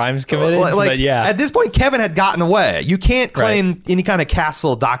plenty of crimes committed, but yeah. At this point, Kevin had gotten away. You can't claim any kind of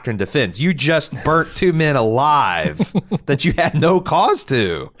castle doctrine defense. You just burnt 2 men alive that you had no cause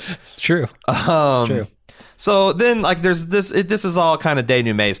to. It's true. It's true. So then, like, there's this. This is all kind of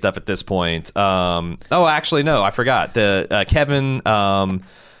denouement stuff at this point. Actually, no, I forgot. Kevin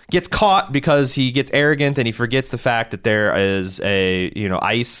gets caught because he gets arrogant and he forgets the fact that there is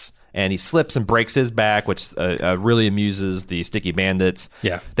ice, and he slips and breaks his back, which really amuses the Sticky Bandits.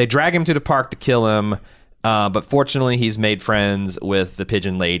 Yeah, they drag him to the park to kill him. But fortunately, he's made friends with the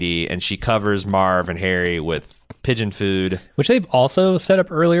pigeon lady, and she covers Marv and Harry with pigeon food, which they've also set up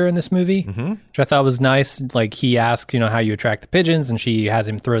earlier in this movie, which I thought was nice. Like, he asks, how you attract the pigeons, and she has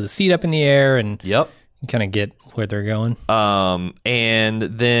him throw the seed up in the air, and you kind of get where they're going. And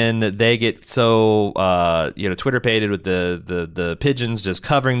then they get so Twitter-pated with the pigeons just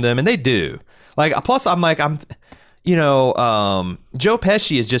covering them, and they do. Like, plus Joe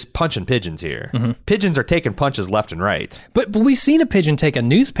Pesci is just punching pigeons here. Pigeons are taking punches left and right. But we've seen a pigeon take a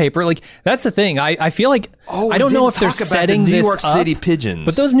newspaper. Like, that's the thing. I feel like I don't know if they're setting the New this York up, City pigeons.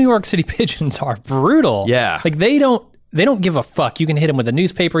 but those New York City pigeons are brutal. Yeah. Like, they don't give a fuck. You can hit them with a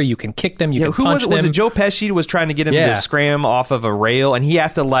newspaper. You can kick them. You can punch them. Was it Joe Pesci who was trying to get him to scram off of a rail, and he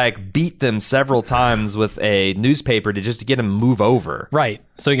has to like beat them several times with a newspaper to get him to move over. Right.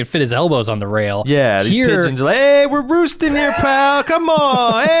 So he can fit his elbows on the rail. Yeah. These pigeons are like, hey, we're roosting here, pal. Come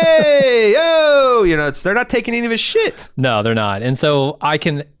on. Hey, yo. They're not taking any of his shit. No, they're not. And so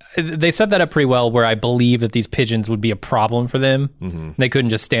they set that up pretty well where I believe that these pigeons would be a problem for them. They couldn't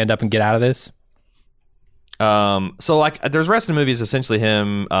just stand up and get out of this. So like there's the rest of the movie is essentially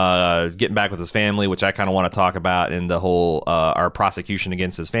him getting back with his family, which I kind of want to talk about in the whole our prosecution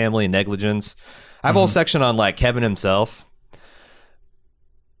against his family and negligence. I have a whole section on like Kevin himself.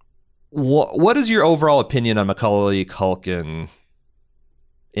 What is your overall opinion on Macaulay Culkin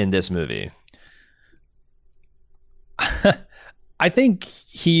in this movie? I think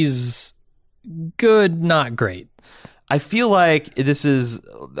he's good, not great. I feel like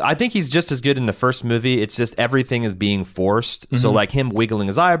I think he's just as good in the first movie. It's just everything is being forced. So like him wiggling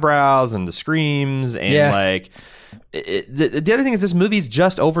his eyebrows and the screams and like the other thing is this movie's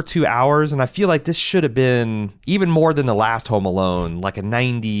just over 2 hours. And I feel like this should have been even more than the last Home Alone, like a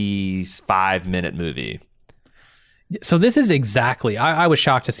 95-minute movie. So this is exactly, I was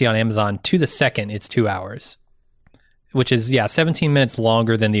shocked to see on Amazon to the second it's 2 hours, which is 17 minutes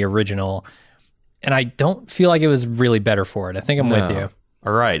longer than the original. And I don't feel like it was really better for it. I think I'm with you.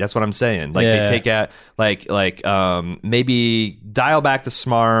 All right, that's what I'm saying. Like they take out maybe dial back the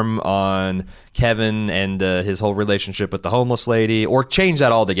smarm on Kevin and his whole relationship with the homeless lady, or change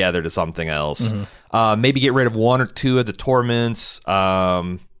that altogether to something else. Maybe get rid of 1 or 2 of the torments.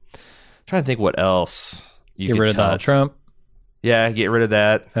 Trying to think what else you get could rid of cut. Donald Trump. Yeah, get rid of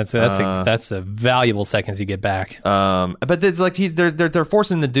that. That's a valuable seconds you get back. But it's like they're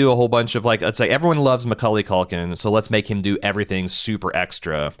forcing him to do a whole bunch of like, it's like everyone loves Macaulay Culkin, so let's make him do everything super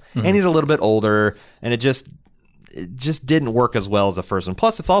extra. And he's a little bit older, and it just didn't work as well as the first one.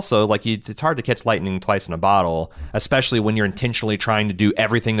 Plus, it's also like it's hard to catch lightning twice in a bottle, especially when you're intentionally trying to do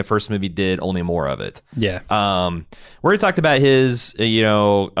everything the first movie did, only more of it. Yeah. We already talked about his,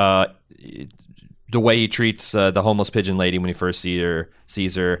 the way he treats the homeless pigeon lady when he first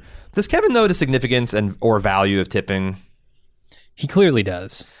sees her. Does Kevin know the significance or value of tipping? He clearly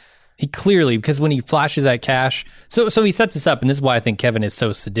does. Because when he flashes that cash, so he sets this up, and this is why I think Kevin is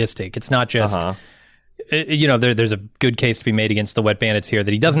so sadistic. It's not just, there's a good case to be made against the Wet Bandits here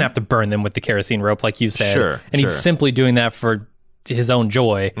that he doesn't have to burn them with the kerosene rope, like you said. He's simply doing that for his own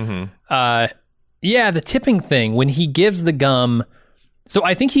joy. The tipping thing, when he gives the gum. So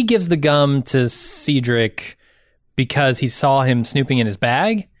I think he gives the gum to Cedric because he saw him snooping in his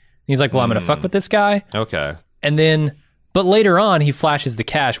bag. He's like, well, I'm going to fuck with this guy. Okay. And then, but later on, he flashes the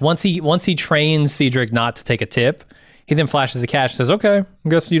cash. Once he trains Cedric not to take a tip, he then flashes the cash and says, okay, I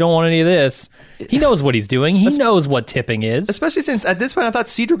guess you don't want any of this. He knows what he's doing. He knows what tipping is. Especially since at this point, I thought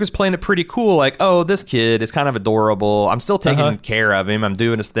Cedric was playing it pretty cool. Like, oh, this kid is kind of adorable. I'm still taking care of him. I'm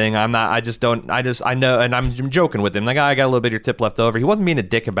doing his thing. I know, and I'm joking with him. Like, oh, I got a little bit of your tip left over. He wasn't being a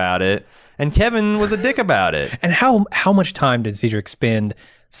dick about it. and Kevin was a dick about it. And how much time did Cedric spend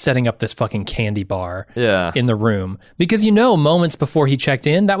setting up this fucking candy bar in the room? Because moments before he checked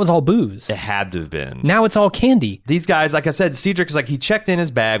in, that was all booze. It had to have been. Now it's all candy. These guys, like I said, Cedric is like, he checked in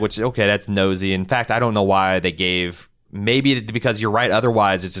his bag, which, okay, that's nosy. In fact, I don't know why they gave... Maybe because you're right.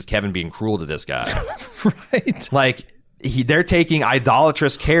 Otherwise, it's just Kevin being cruel to this guy. Right. Like, they're taking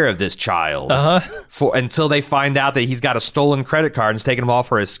idolatrous care of this child until they find out that he's got a stolen credit card and is taking them all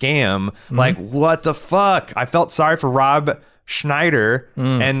for a scam. Mm-hmm. Like, what the fuck? I felt sorry for Rob Schneider,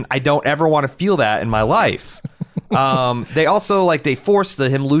 and I don't ever want to feel that in my life. They also, they forced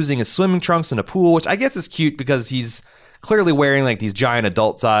him losing his swimming trunks in a pool, which I guess is cute because he's clearly wearing, these giant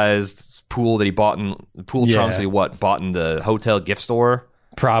adult-sized pool that he bought in trunks that he bought in the hotel gift store.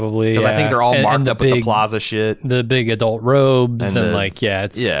 Probably, because I think they're all marked up with the Plaza shit, the big adult robes, and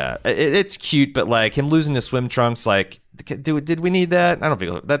it's cute. But him losing his swim trunks, did we need that? I don't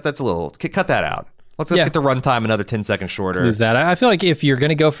think that's a little. Cut that out. Let's get the runtime another 10 seconds shorter. Lose that. I feel like if you're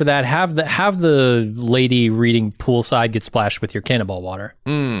gonna go for that, have the lady reading poolside get splashed with your cannonball water.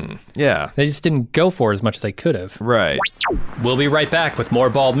 Yeah, they just didn't go for it as much as they could have. Right. We'll be right back with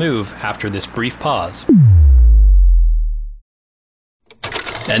more Bald Move after this brief pause.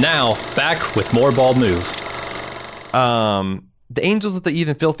 And now, back with more Bald Move. The Angels with the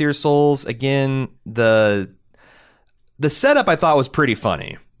Even Filthier Souls, again, the setup I thought was pretty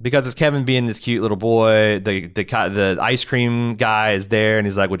funny. Because it's Kevin being this cute little boy, the ice cream guy is there, and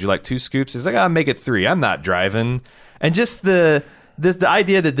he's like, "Would you like 2 scoops?" He's like, "I'll make it 3. I'm not driving." And just the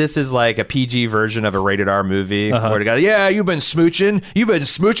idea that this is like a PG version of a rated R movie, where the guy, "Yeah, you've been smooching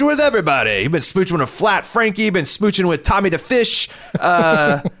with everybody. You've been smooching with Flat Frankie. You've been smooching with Tommy the Fish."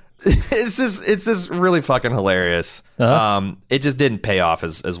 It's just really fucking hilarious. It just didn't pay off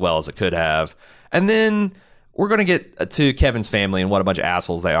as well as it could have, and then. We're going to get to Kevin's family and what a bunch of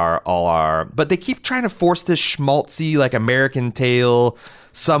assholes they all are. But they keep trying to force this schmaltzy, American Tale,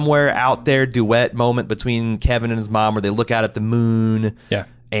 somewhere out there duet moment between Kevin and his mom where they look out at the moon. Yeah.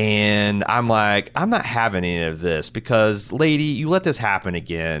 And I'm like, I'm not having any of this because, lady, you let this happen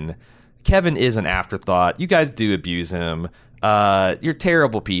again. Kevin is an afterthought. You guys do abuse him. You're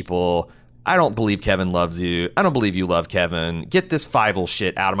terrible people. I don't believe Kevin loves you. I don't believe you love Kevin. Get this Fievel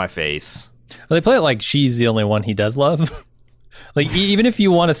shit out of my face. Well, they play it like she's the only one he does love. Even if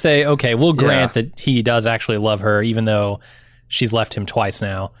you want to say, okay, we'll grant that he does actually love her, even though she's left him twice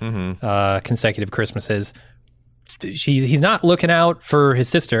now, consecutive Christmases. He's not looking out for his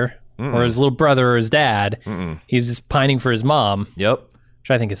sister or his little brother or his dad. He's just pining for his mom. Yep.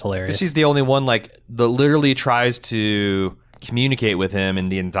 Which I think is hilarious. She's the only one that literally tries to communicate with him in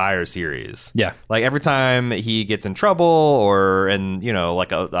the entire series. Yeah. Every time he gets in trouble I'm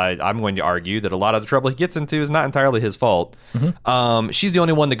going to argue that a lot of the trouble he gets into is not entirely his fault. She's the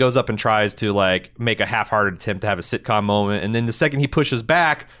only one that goes up and tries to make a half-hearted attempt to have a sitcom moment. And then the second he pushes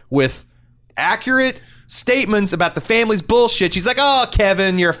back with accurate statements about the family's bullshit, she's like, "Oh,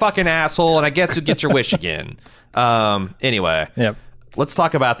 Kevin, you're a fucking asshole. And I guess you'll get your wish again." Anyway, let's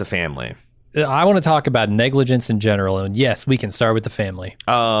talk about the family. I want to talk about negligence in general, and yes, we can start with the family.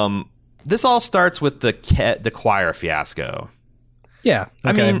 This all starts with the choir fiasco. Yeah,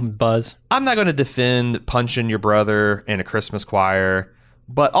 okay. I mean, Buzz. I'm not going to defend punching your brother in a Christmas choir,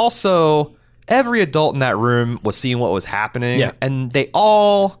 but also every adult in that room was seeing what was happening, and they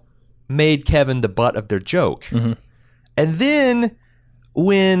all made Kevin the butt of their joke. And then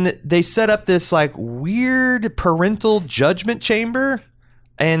when they set up this weird parental judgment chamber.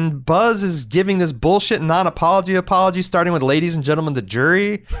 And Buzz is giving this bullshit non-apology, starting with "Ladies and gentlemen, the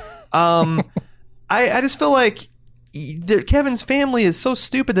jury." I just feel like Kevin's family is so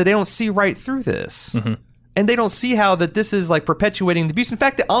stupid that they don't see right through this. And they don't see how that this is perpetuating the abuse. In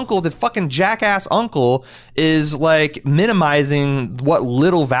fact, the fucking jackass uncle is minimizing what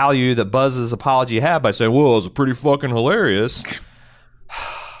little value that Buzz's apology had by saying, "Well, it was pretty fucking hilarious."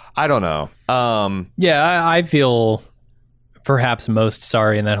 I don't know. I feel perhaps most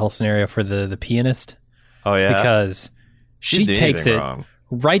sorry in that whole scenario for the pianist. Oh, yeah? Because she takes it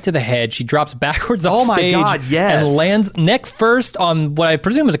right to the head. She drops backwards off stage. Oh, my God, yes. And lands neck first on what I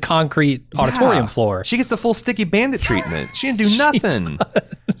presume is a concrete auditorium floor. She gets the full Sticky Bandit treatment. She didn't do nothing.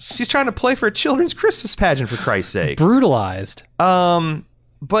 She's trying to play for a children's Christmas pageant, for Christ's sake. Brutalized.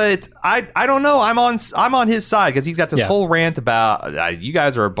 But I don't know. I'm on his side because he's got this whole rant about you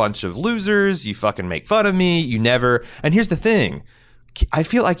guys are a bunch of losers. You fucking make fun of me. You never. And here's the thing. I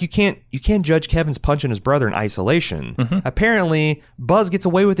feel like you can't judge Kevin's punching his brother in isolation. Apparently, Buzz gets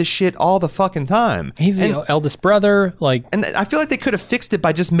away with this shit all the fucking time. He's the eldest brother. And I feel like they could have fixed it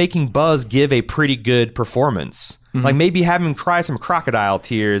by just making Buzz give a pretty good performance. Like maybe have him cry some crocodile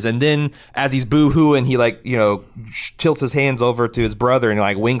tears, and then as he's boo-hooing, he like, you know, tilts his hands over to his brother and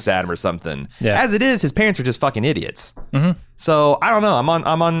like winks at him or something. Yeah. As it is, his parents are just fucking idiots. So I don't know.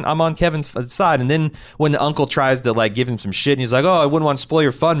 I'm on Kevin's side. And then when the uncle tries to like give him some shit, and he's like, "Oh, I wouldn't want to spoil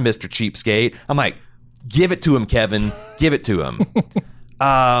your fun, Mr. Cheapskate." I'm like, "Give it to him, Kevin. Give it to him."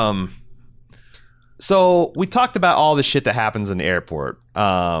 So we talked about all the shit that happens in the airport.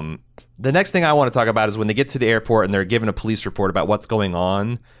 The next thing I want to talk about is when they get to the airport and they're given a police report about what's going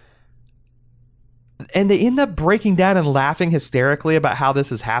on. And they end up breaking down and laughing hysterically about how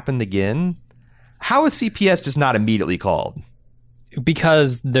this has happened again. How is CPS just not immediately called?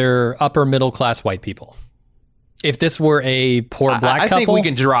 Because they're upper middle class white people. If this were a poor black couple, I think we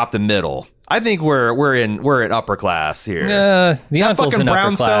can drop the middle. I think we're in upper class here. The that uncle's fucking in upper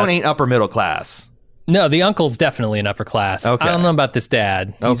brownstone class. ain't upper middle class. No, the uncle's definitely an upper class. Okay. I don't know about this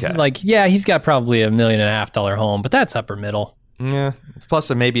dad. He's Okay. like, yeah, he's got probably $1.5 million home, but that's upper middle. Yeah. Plus,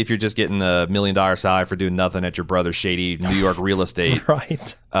 maybe if you're just getting $1 million salary for doing nothing at your brother's shady New York real estate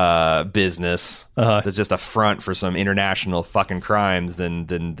Right. business, that's just a front for some international fucking crimes,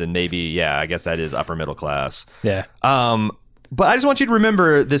 then maybe, yeah, I guess that is upper middle class. Yeah. But I just want you to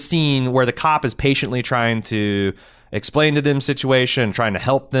remember the scene where the cop is patiently trying to explain to them situation, trying to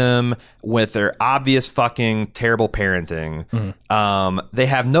help them with their obvious fucking terrible parenting. They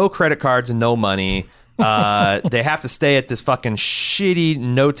have no credit cards and no money. They have to stay at this fucking shitty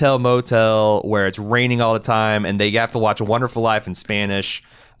no-tell motel where it's raining all the time, and they have to watch A Wonderful Life in Spanish.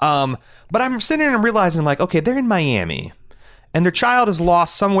 But I'm sitting there and I'm realizing, I'm like, okay, they're in Miami, and their child is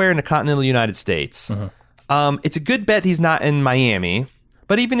lost somewhere in the continental United States. It's a good bet he's not in Miami.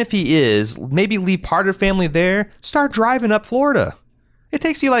 But even if he is, maybe leave part of the family there. Start driving up Florida. It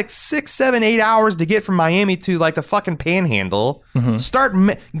takes you like 6, 7, 8 hours to get from Miami to like the fucking Panhandle. Start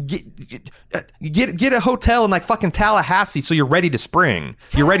get a hotel in like fucking Tallahassee so you're ready to spring.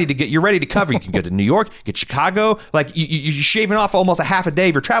 You're ready to cover. You can go to New York, get Chicago. Like you're shaving off almost a half a day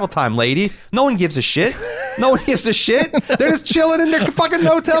of your travel time, lady. No one gives a shit. No one gives a shit. They're just chilling in their fucking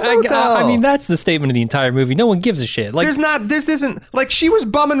motel. I mean, that's the statement of the entire movie. No one gives a shit. Like, This isn't like she was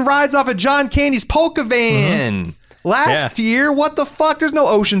bumming rides off of John Candy's polka van. Last year, what the fuck? There's no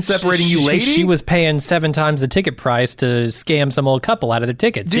ocean separating you, lady. She was paying 7 times the ticket price to scam some old couple out of their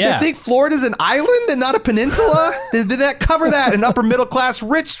tickets. Did they think Florida's an island and not a peninsula? did that cover that in upper middle class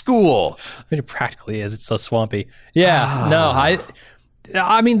rich school? I mean, it practically is. It's so swampy. Yeah. No,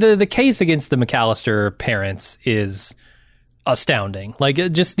 I mean, the case against the McAllister parents is astounding. Like,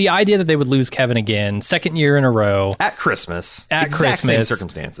 just the idea that they would lose Kevin again, second year in a row at Christmas, Christmas, same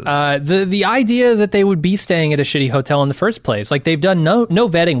circumstances. The idea that they would be staying at a shitty hotel in the first place, like they've done no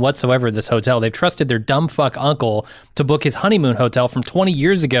vetting whatsoever at this hotel. They've trusted their dumb fuck uncle to book his honeymoon hotel from 20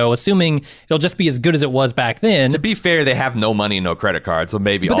 years ago, assuming it'll just be as good as it was back then. To be fair, they have no money and no credit card, so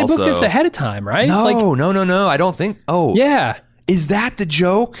maybe. But also they booked this ahead of time, right? No. I don't think. Oh, yeah. Is that the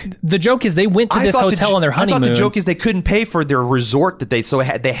joke? The joke is they went to this hotel on their honeymoon. I thought the joke is they couldn't pay for their resort that they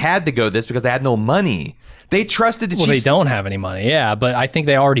had to go this because they had no money. They trusted the they don't have any money. Yeah, but I think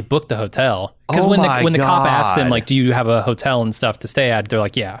they already booked the hotel because when the cop asked them like, "Do you have a hotel and stuff to stay at?" They're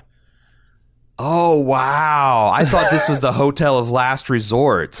like, "Yeah." Oh wow! I thought this was the hotel of last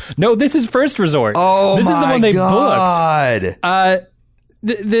resort. No, this is first resort. Oh, this is the one they booked.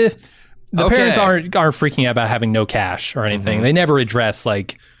 The parents aren't freaking out about having no cash or anything. They never address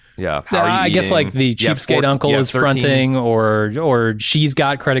like, how are you I guess like the cheapskate uncle is 13. Fronting, or she's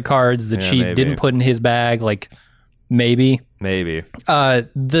got credit cards that she didn't put in his bag. Like maybe.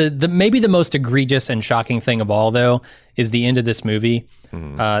 The maybe the most egregious and shocking thing of all though is the end of this movie.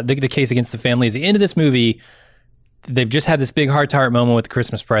 The case against the family is the end of this movie. They've just had this big heart-to-heart moment with the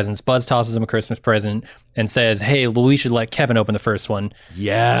Christmas presents. Buzz tosses him a Christmas present and says, "Hey, we should let Kevin open the first one."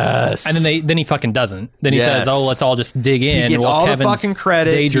 Yes. And then he fucking doesn't. Then he says, "Oh, let's all just dig in." He gets all Kevin's the fucking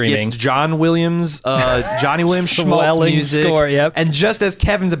credits. Daydreaming. He gets Johnny Williams schmaltz music. Score, yep. And just as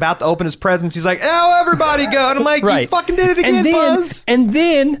Kevin's about to open his presents, he's like, "Oh, everybody go!" And I'm like, "You fucking did it again, Buzz!" And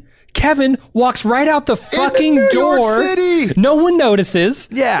then Kevin walks right out the fucking New door. York City. No one notices.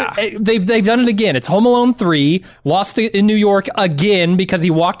 Yeah. They've done it again. It's Home Alone 3, lost in New York again because he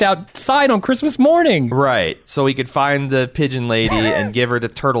walked outside on Christmas morning. Right. So he could find the pigeon lady and give her the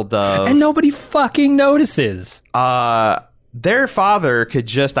turtle dove. And nobody fucking notices. Their father could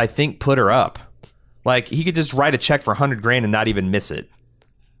just, I think, put her up. Like, he could just write a check for $100,000 and not even miss it.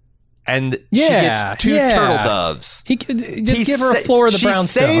 And she gets 2 turtle doves. He could just give her a floor of the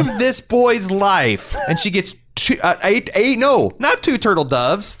brownstone. She saved this boy's life, and she gets 2 turtle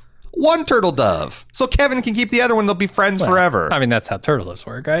doves, 1 turtle dove. So Kevin can keep the other one. They'll be friends forever. I mean, that's how turtle doves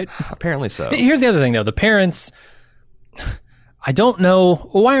work, right? Apparently so. Here's the other thing, though. The parents, I don't know.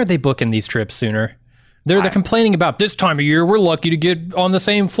 Why aren't they booking these trips sooner? They're complaining about this time of year. We're lucky to get on the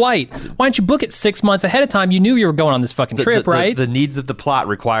same flight. Why don't you book it 6 months ahead of time? You knew you were going on this fucking trip, right? The needs of the plot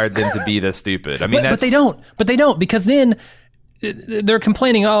required them to be this stupid. I mean, but they don't. But they don't, because then they're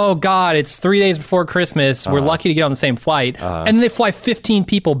complaining, oh, God, it's 3 days before Christmas. We're lucky to get on the same flight. And then they fly 15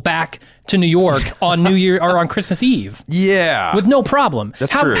 people back to New York on New Year or on Christmas Eve. Yeah. With no problem.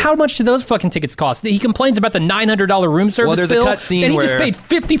 That's true. How much do those fucking tickets cost? He complains about the $900 room service there's bill. a cutscene and he where just paid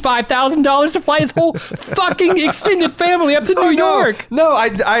 $55,000 to fly his whole fucking extended family up to New York. No,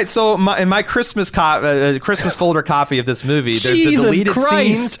 in my Christmas Christmas folder copy of this movie, there's the Jesus deleted Christ.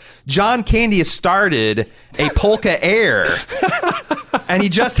 scenes. John Candy has started a Polka Air. And he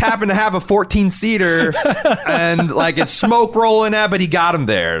just happened to have a 14-seater and like it's smoke rolling out, but he got him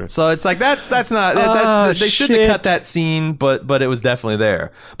there. So it's like that's not they shouldn't have cut that scene, but it was definitely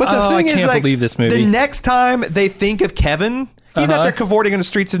there. But the thing I is, can't like, believe this movie. the next time they think of Kevin, he's out there cavorting in the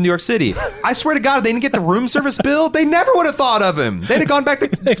streets of New York City. I swear to God, if they didn't get the room service bill, they never would have thought of him. They'd have gone back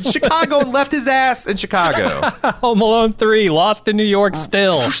to Chicago and left his ass in Chicago. Home Alone 3, lost in New York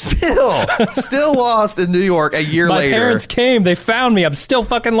still. Still lost in New York a year later. My parents came. They found me. I'm still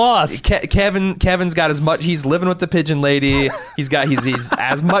fucking lost. Kevin's got as much. He's living with the pigeon lady. He's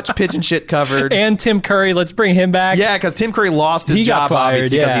as much pigeon shit covered. And Tim Curry. Let's bring him back. Yeah, because Tim Curry lost his job,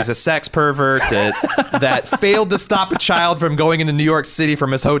 obviously, because he's a sex pervert that failed to stop a child from going into New York City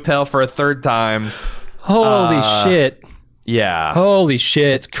from his hotel for a third time. Holy shit. Yeah. Holy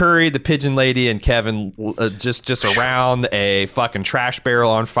shit. It's Curry, the pigeon lady, and Kevin just around a fucking trash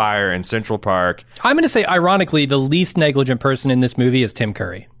barrel on fire in Central Park. I'm going to say, ironically, the least negligent person in this movie is Tim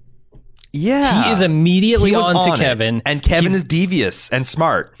Curry. Yeah. He is immediately on to Kevin. And Kevin is devious and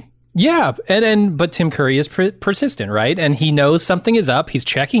smart. Yeah. But Tim Curry is persistent, right? And he knows something is up. He's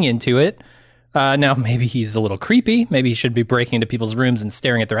checking into it. Now, maybe he's a little creepy. Maybe he should be breaking into people's rooms and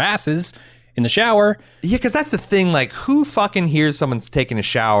staring at their asses in the shower. Yeah, because that's the thing. Like, who fucking hears someone's taking a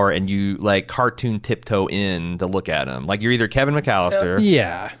shower and you, like, cartoon tiptoe in to look at them? Like, you're either Kevin McAllister.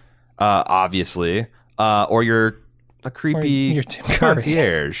 Yeah. Obviously. Or you're a creepy you're Tim Curry.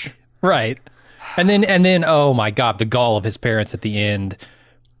 concierge. Right. And then, oh my God, the gall of his parents at the end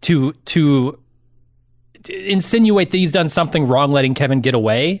to insinuate that he's done something wrong letting Kevin get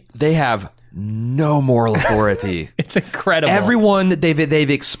away. They have no moral authority. It's incredible. Everyone they've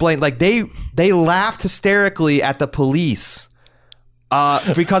explained, like they laughed hysterically at the police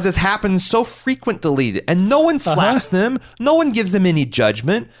because this happens so frequently, and no one slaps them, no one gives them any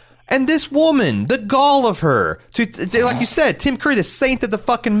judgment. And this woman, the gall of her, like you said, Tim Curry, the saint of the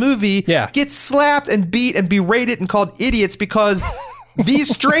fucking movie, gets slapped and beat and berated and called idiots because these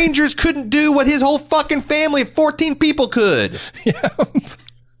strangers couldn't do what his whole fucking family of 14 people could. Yep.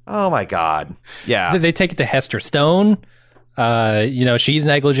 Oh my God. Yeah. They take it to Hester Stone. She's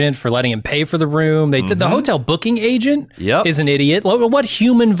negligent for letting him pay for the room. The hotel booking agent is an idiot. What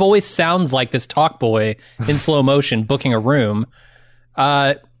human voice sounds like this talk boy in slow motion booking a room?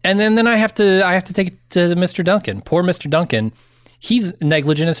 And then I have to take it to Mr. Duncan. Poor Mr. Duncan. He's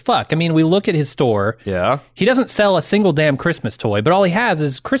negligent as fuck. I mean, we look at his store. Yeah. He doesn't sell a single damn Christmas toy, but all he has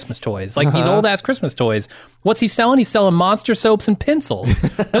is Christmas toys. Like, these old-ass Christmas toys. What's he selling? He's selling monster soaps and pencils.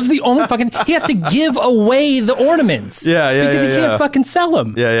 Those are the only fucking... He has to give away the ornaments. Because he can't fucking sell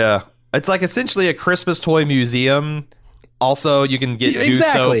them. Yeah. It's like essentially a Christmas toy museum. Also, you can get goose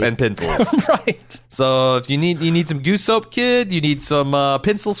soap and pencils. Right. So if you need some goose soap, kid, you need some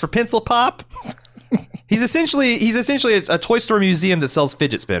pencils for Pencil Pop. He's essentially a toy store museum that sells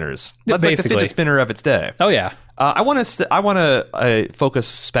fidget spinners. That's like the fidget spinner of its day. Oh yeah. I want to focus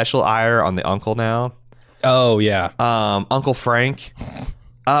special ire on the uncle now. Oh yeah. Uncle Frank.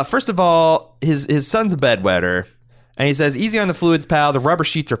 First of all, his son's a bedwetter, and he says, "Easy on the fluids, pal. The rubber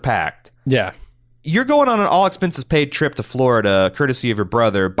sheets are packed." Yeah. You're going on an all expenses paid trip to Florida, courtesy of your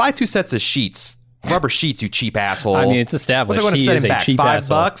brother. Buy 2 sets of sheets, rubber sheets, you cheap asshole. I mean, it's established. What's it going to set him back?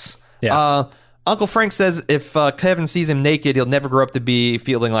 $5? Yeah. Uncle Frank says if Kevin sees him naked, he'll never grow up to be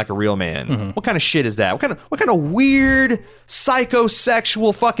feeling like a real man. Mm-hmm. What kind of shit is that? What kind of weird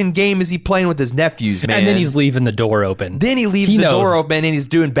psychosexual fucking game is he playing with his nephews, man? And then he's leaving the door open. Then he leaves the door open and he's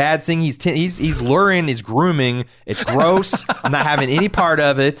doing bad things. He's luring, he's grooming. It's gross. I'm not having any part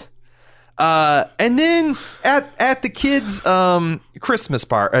of it. And then at the kids' Christmas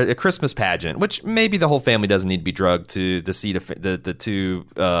Christmas pageant, which maybe the whole family doesn't need to be drugged to see the two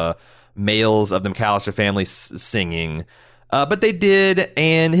males of the McAllister family singing, but they did,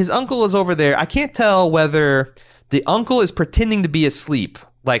 and his uncle is over there. I can't tell whether the uncle is pretending to be asleep,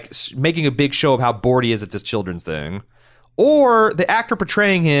 like making a big show of how bored he is at this children's thing, or the actor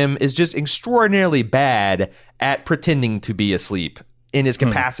portraying him is just extraordinarily bad at pretending to be asleep in his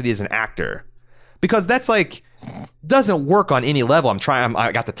capacity as an actor. Because that's like, doesn't work on any level.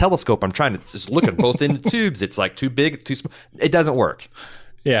 I got the telescope. I'm trying to just look at both end tubes. It's like too big, too small. It doesn't work.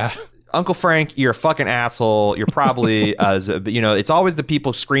 Yeah. Uncle Frank, you're a fucking asshole. You're probably, it's always the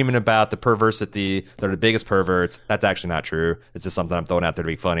people screaming about the perversity that are the biggest perverts. That's actually not true. It's just something I'm throwing out there to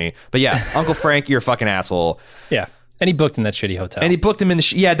be funny. But yeah, Uncle Frank, you're a fucking asshole. Yeah. And he booked in that shitty hotel. And he booked him in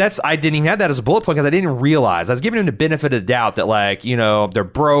the... I didn't even have that as a bullet point because I didn't realize. I was giving him the benefit of the doubt that, like, they're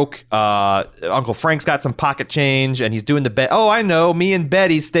broke. Uncle Frank's got some pocket change and he's doing the bet. Oh, I know. Me and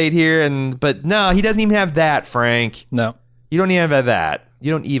Betty stayed here. But no, he doesn't even have that, Frank. No. You don't even have that.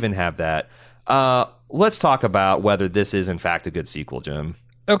 You don't even have that. Let's talk about whether this is, in fact, a good sequel, Jim.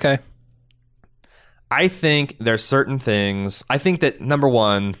 Okay. I think there's certain things. I think that, number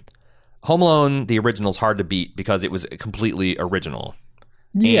one... Home Alone, the original, is hard to beat because it was completely original.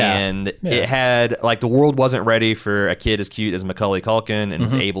 Yeah. And it had, like, the world wasn't ready for a kid as cute as Macaulay Culkin and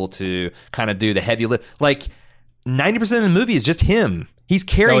is able to kind of do the heavy lift. Like, 90% of the movie is just him. He's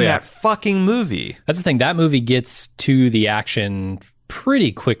carrying that fucking movie. That's the thing. That movie gets to the action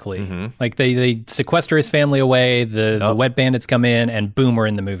pretty quickly. Like, they sequester his family away, the wet bandits come in, and boom, we're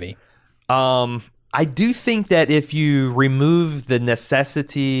in the movie. I do think that if you remove the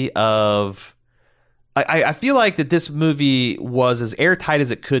necessity of... I feel like that this movie was as airtight as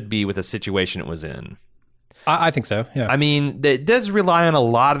it could be with the situation it was in. I think so, yeah. I mean, it does rely on a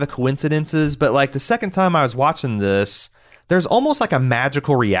lot of the coincidences, but like the second time I was watching this, there's almost like a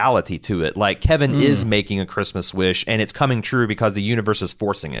magical reality to it. Like Kevin is making a Christmas wish and it's coming true because the universe is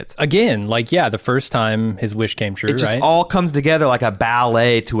forcing it. Again, like, the first time his wish came true, it just right? all comes together like a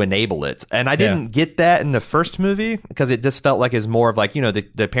ballet to enable it. And I didn't get that in the first movie because it just felt like it was more of like,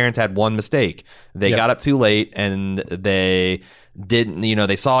 the parents had one mistake. They got up too late and they didn't,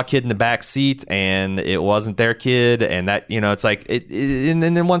 they saw a kid in the back seat and it wasn't their kid, and that, it's like and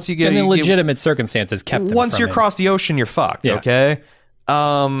then once you get, and then legitimate circumstances kept them once from you're it. across the ocean, you're fucked. Okay.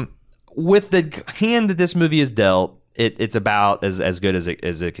 With the hand that this movie is dealt, it's about as good as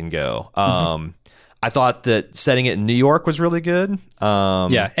it can go. I thought that setting it in New York was really good.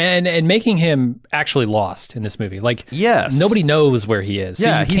 And making him actually lost in this movie. Like, yes, nobody knows where he is. So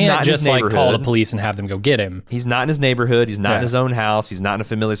you can't just like call the police and have them go get him. He's not in his neighborhood. He's not in his own house. He's not in a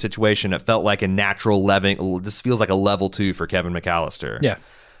familiar situation. It felt like a natural level. This feels like a level 2 for Kevin McAllister. Yeah.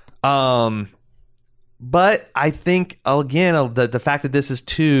 But I think, again, the fact that this is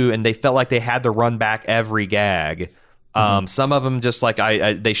 2 and they felt like they had to run back every gag. Some of them just like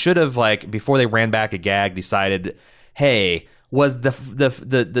they should have, like, before they ran back a gag, decided, hey, was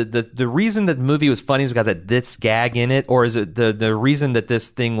the reason that the movie was funny is because it had this gag in it, or is it the reason that this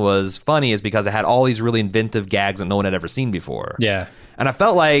thing was funny is because it had all these really inventive gags that no one had ever seen before? Yeah. And I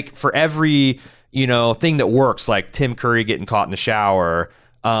felt like for every thing that works, like Tim Curry getting caught in the shower,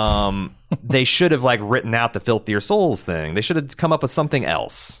 they should have like written out the Filthier Souls thing. They should have come up with something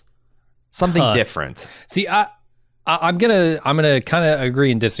else, something different. See, I'm gonna kind of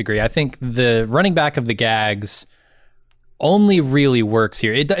agree and disagree. I think the running back of the gags only really works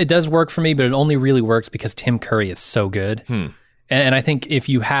here. It does work for me, but it only really works because Tim Curry is so good. And I think if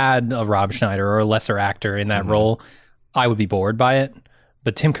you had a Rob Schneider or a lesser actor in that role, I would be bored by it.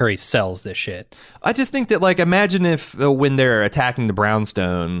 But Tim Curry sells this shit. I just think that, like, imagine if when they're attacking the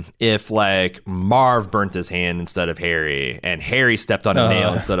brownstone, if, like, Marv burnt his hand instead of Harry, and Harry stepped on a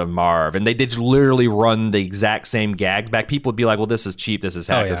nail instead of Marv, and they did literally run the exact same gags back, people would be like, well, this is cheap, this is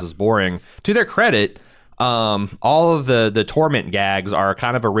hack, this is boring. To their credit, all of the torment gags are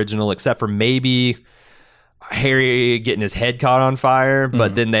kind of original, except for maybe Harry getting his head caught on fire,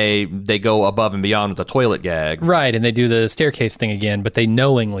 but then they go above and beyond with the toilet gag. Right, and they do the staircase thing again, but they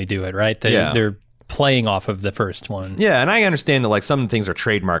knowingly do it, right? They're playing off of the first one. Yeah, and I understand that, like, some things are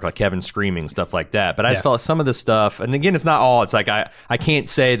trademarked, like Kevin screaming, stuff like that, but I just felt like some of the stuff, and again, it's not all, it's like, I can't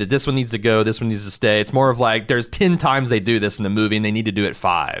say that this one needs to go, this one needs to stay. It's more of like, there's 10 times they do this in the movie, and they need to do it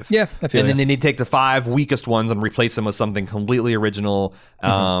 5. Yeah, I feel And then they need to take the 5 weakest ones and replace them with something completely original,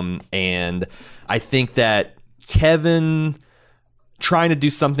 and I think that Kevin trying to do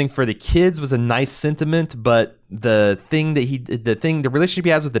something for the kids was a nice sentiment, but the relationship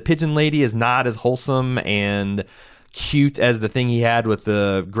he has with the pigeon lady is not as wholesome and cute as the thing he had with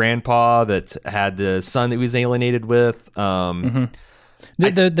the grandpa that had the son that he was alienated with.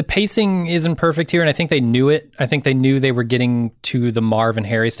 The pacing isn't perfect here, and I think they knew it. I think they knew they were getting to the Marv and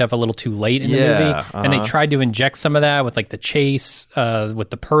Harry stuff a little too late in the movie, and they tried to inject some of that with, like, the chase with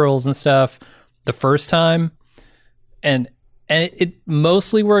the pearls and stuff the first time. And And it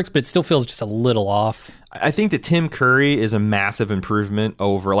mostly works, but it still feels just a little off. I think that Tim Curry is a massive improvement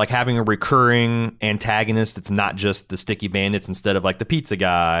over like having a recurring antagonist that's not just the sticky bandits instead of like the pizza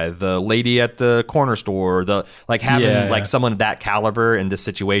guy, the lady at the corner store, the like having like someone of that caliber in this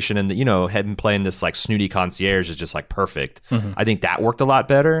situation, and him playing this like snooty concierge is just like perfect. I think that worked a lot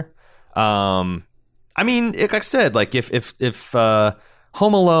better. I mean, like I said, like if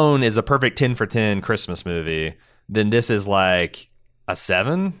Home Alone is a perfect 10 for 10 Christmas movie, then this is like a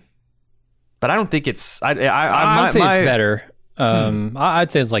 7. But I don't think it's. I would say it's better.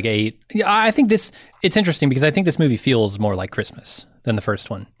 I'd say it's like 8. Yeah, I think it's interesting because I think this movie feels more like Christmas than the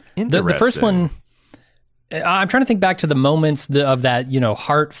first one. The first one, I'm trying to think back to the moments of that,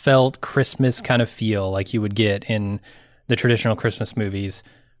 heartfelt Christmas kind of feel like you would get in the traditional Christmas movies.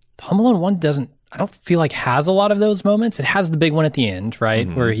 The Home Alone 1 I don't feel like has a lot of those moments. It has the big one at the end, right?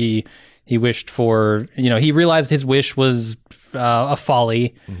 Mm-hmm. Where he wished for, he realized his wish was a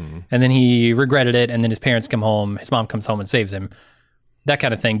folly, and then he regretted it, and then his mom comes home and saves him, that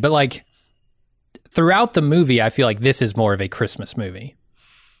kind of thing. But like throughout the movie, I feel like this is more of a Christmas movie.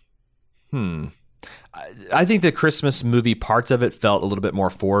 I think the Christmas movie parts of it felt a little bit more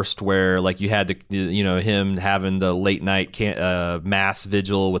forced, where like you had him having the late night mass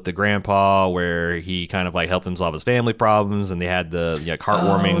vigil with the grandpa, where he kind of like helped him solve his family problems, and they had the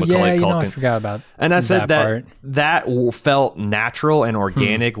heartwarming Macaulay Culkin. I forgot about. And I said that that felt natural and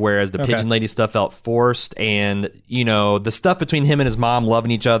organic, whereas the Pigeon Lady stuff felt forced, and the stuff between him and his mom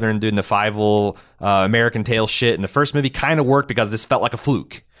loving each other and doing the Fievel American Tail shit in the first movie kind of worked because this felt like a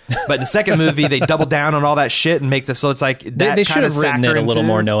fluke. But in the second movie, they double down on all that shit and makes it so it's like that they should have written it a little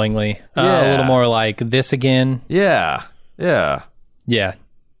more knowingly, a little more like this again. Yeah. I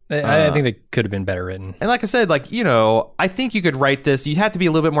think they could have been better written. And like I said, I think you could write this. You have to be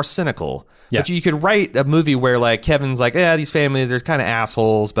a little bit more cynical. Yeah. But you could write a movie where like Kevin's like, these families, they're kind of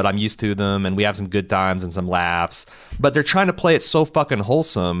assholes, but I'm used to them, and we have some good times and some laughs. But they're trying to play it so fucking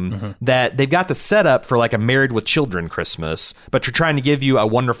wholesome that they've got the setup for like a Married with Children Christmas, but you're trying to give you a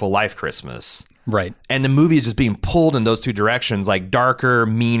Wonderful Life Christmas. Right. And the movie is just being pulled in those two directions, like darker,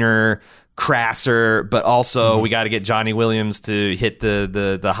 meaner, crasser, but also we got to get Johnny Williams to hit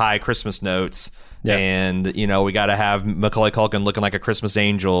the high Christmas notes. Yeah. And we got to have Macaulay Culkin looking like a Christmas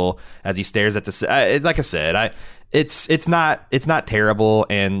angel as he stares at the. It's like I said, it's not terrible,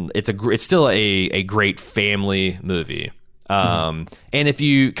 and it's still a great family movie. And if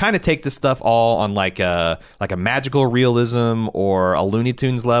you kind of take this stuff all on like a magical realism or a Looney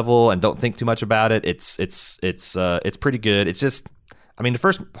Tunes level and don't think too much about it, it's pretty good. It's just. I mean, the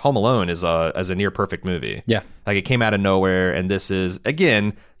first Home Alone is a near perfect movie. Yeah, like it came out of nowhere, and this is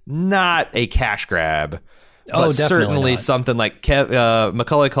again not a cash grab, but certainly something like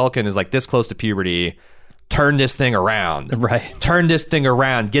Macaulay Culkin is like this close to puberty. Turn this thing around, right? Turn this thing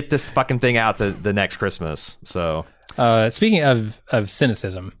around. Get this fucking thing out the next Christmas. So, speaking of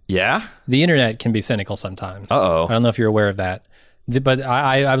cynicism, the internet can be cynical sometimes. I don't know if you're aware of that, but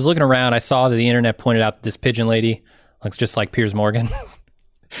I was looking around. I saw that the internet pointed out that this pigeon lady looks just like Piers Morgan,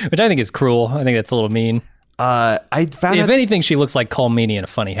 which I think is cruel. I think that's a little mean. I found if anything, she looks like Cole Meany in a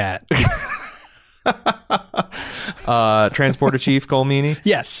funny hat. Transporter Chief Cole Meany.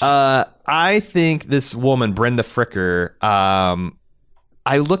 Yes. I think this woman, Brenda Fricker,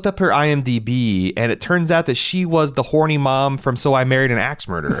 I looked up her IMDb, and it turns out that she was the horny mom from So I Married an Axe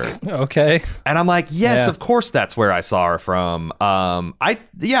Murderer. Okay. And I'm like, yes, of course that's where I saw her from. I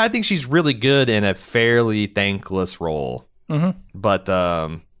think she's really good in a fairly thankless role. But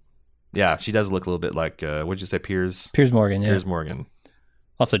she does look a little bit like what'd you say, Piers Morgan. Piers Morgan.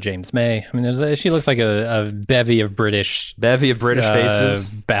 Also James May. I mean, she looks like a bevy of British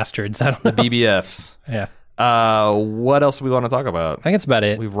faces, bastards. I don't know. The BBFs. Yeah. What else do we want to talk about? I think that's about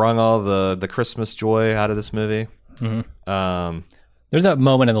it. We've wrung all the Christmas joy out of this movie. There's that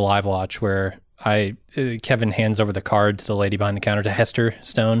moment in the live watch where Kevin hands over the card to the lady behind the counter, to Hester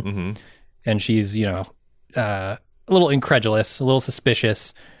Stone, and she's a little incredulous, a little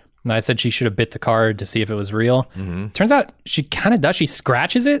suspicious. And I said she should have bit the card to see if it was real. Turns out she kind of does. She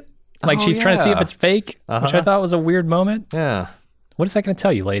scratches it like she's trying to see if it's fake, which I thought was a weird moment. Yeah. What is that going to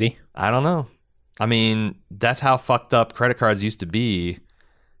tell you, lady? I don't know. I mean, that's how fucked up credit cards used to be.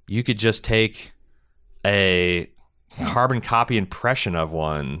 You could just take a carbon copy impression of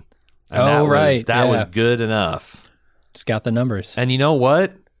one. And that was good enough. Just got the numbers. And you know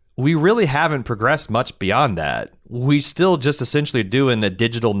what? We really haven't progressed much beyond that. We still just essentially doing a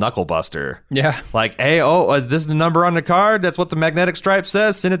digital knuckle buster. Yeah. Like, hey, this is the number on the card. That's what the magnetic stripe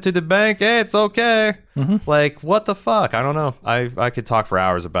says. Send it to the bank. Hey, it's okay. Like, what the fuck? I don't know. I could talk for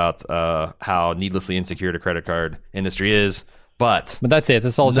hours about how needlessly insecure the credit card industry is. But that's it.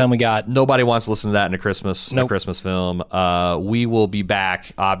 That's all the time we got. Nobody wants to listen to that in a Christmas Nope. a Christmas film. We will be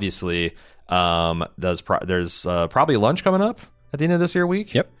back, obviously. There's probably lunch coming up at the end of this year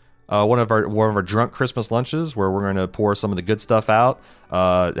week. Yep. One of our drunk Christmas lunches where we're going to pour some of the good stuff out,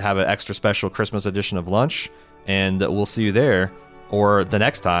 have an extra special Christmas edition of lunch, and we'll see you there or the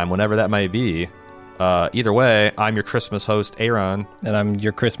next time, whenever that might be. Either way, I'm your Christmas host, Aaron. And I'm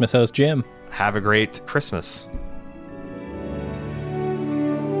your Christmas host, Jim. Have a great Christmas.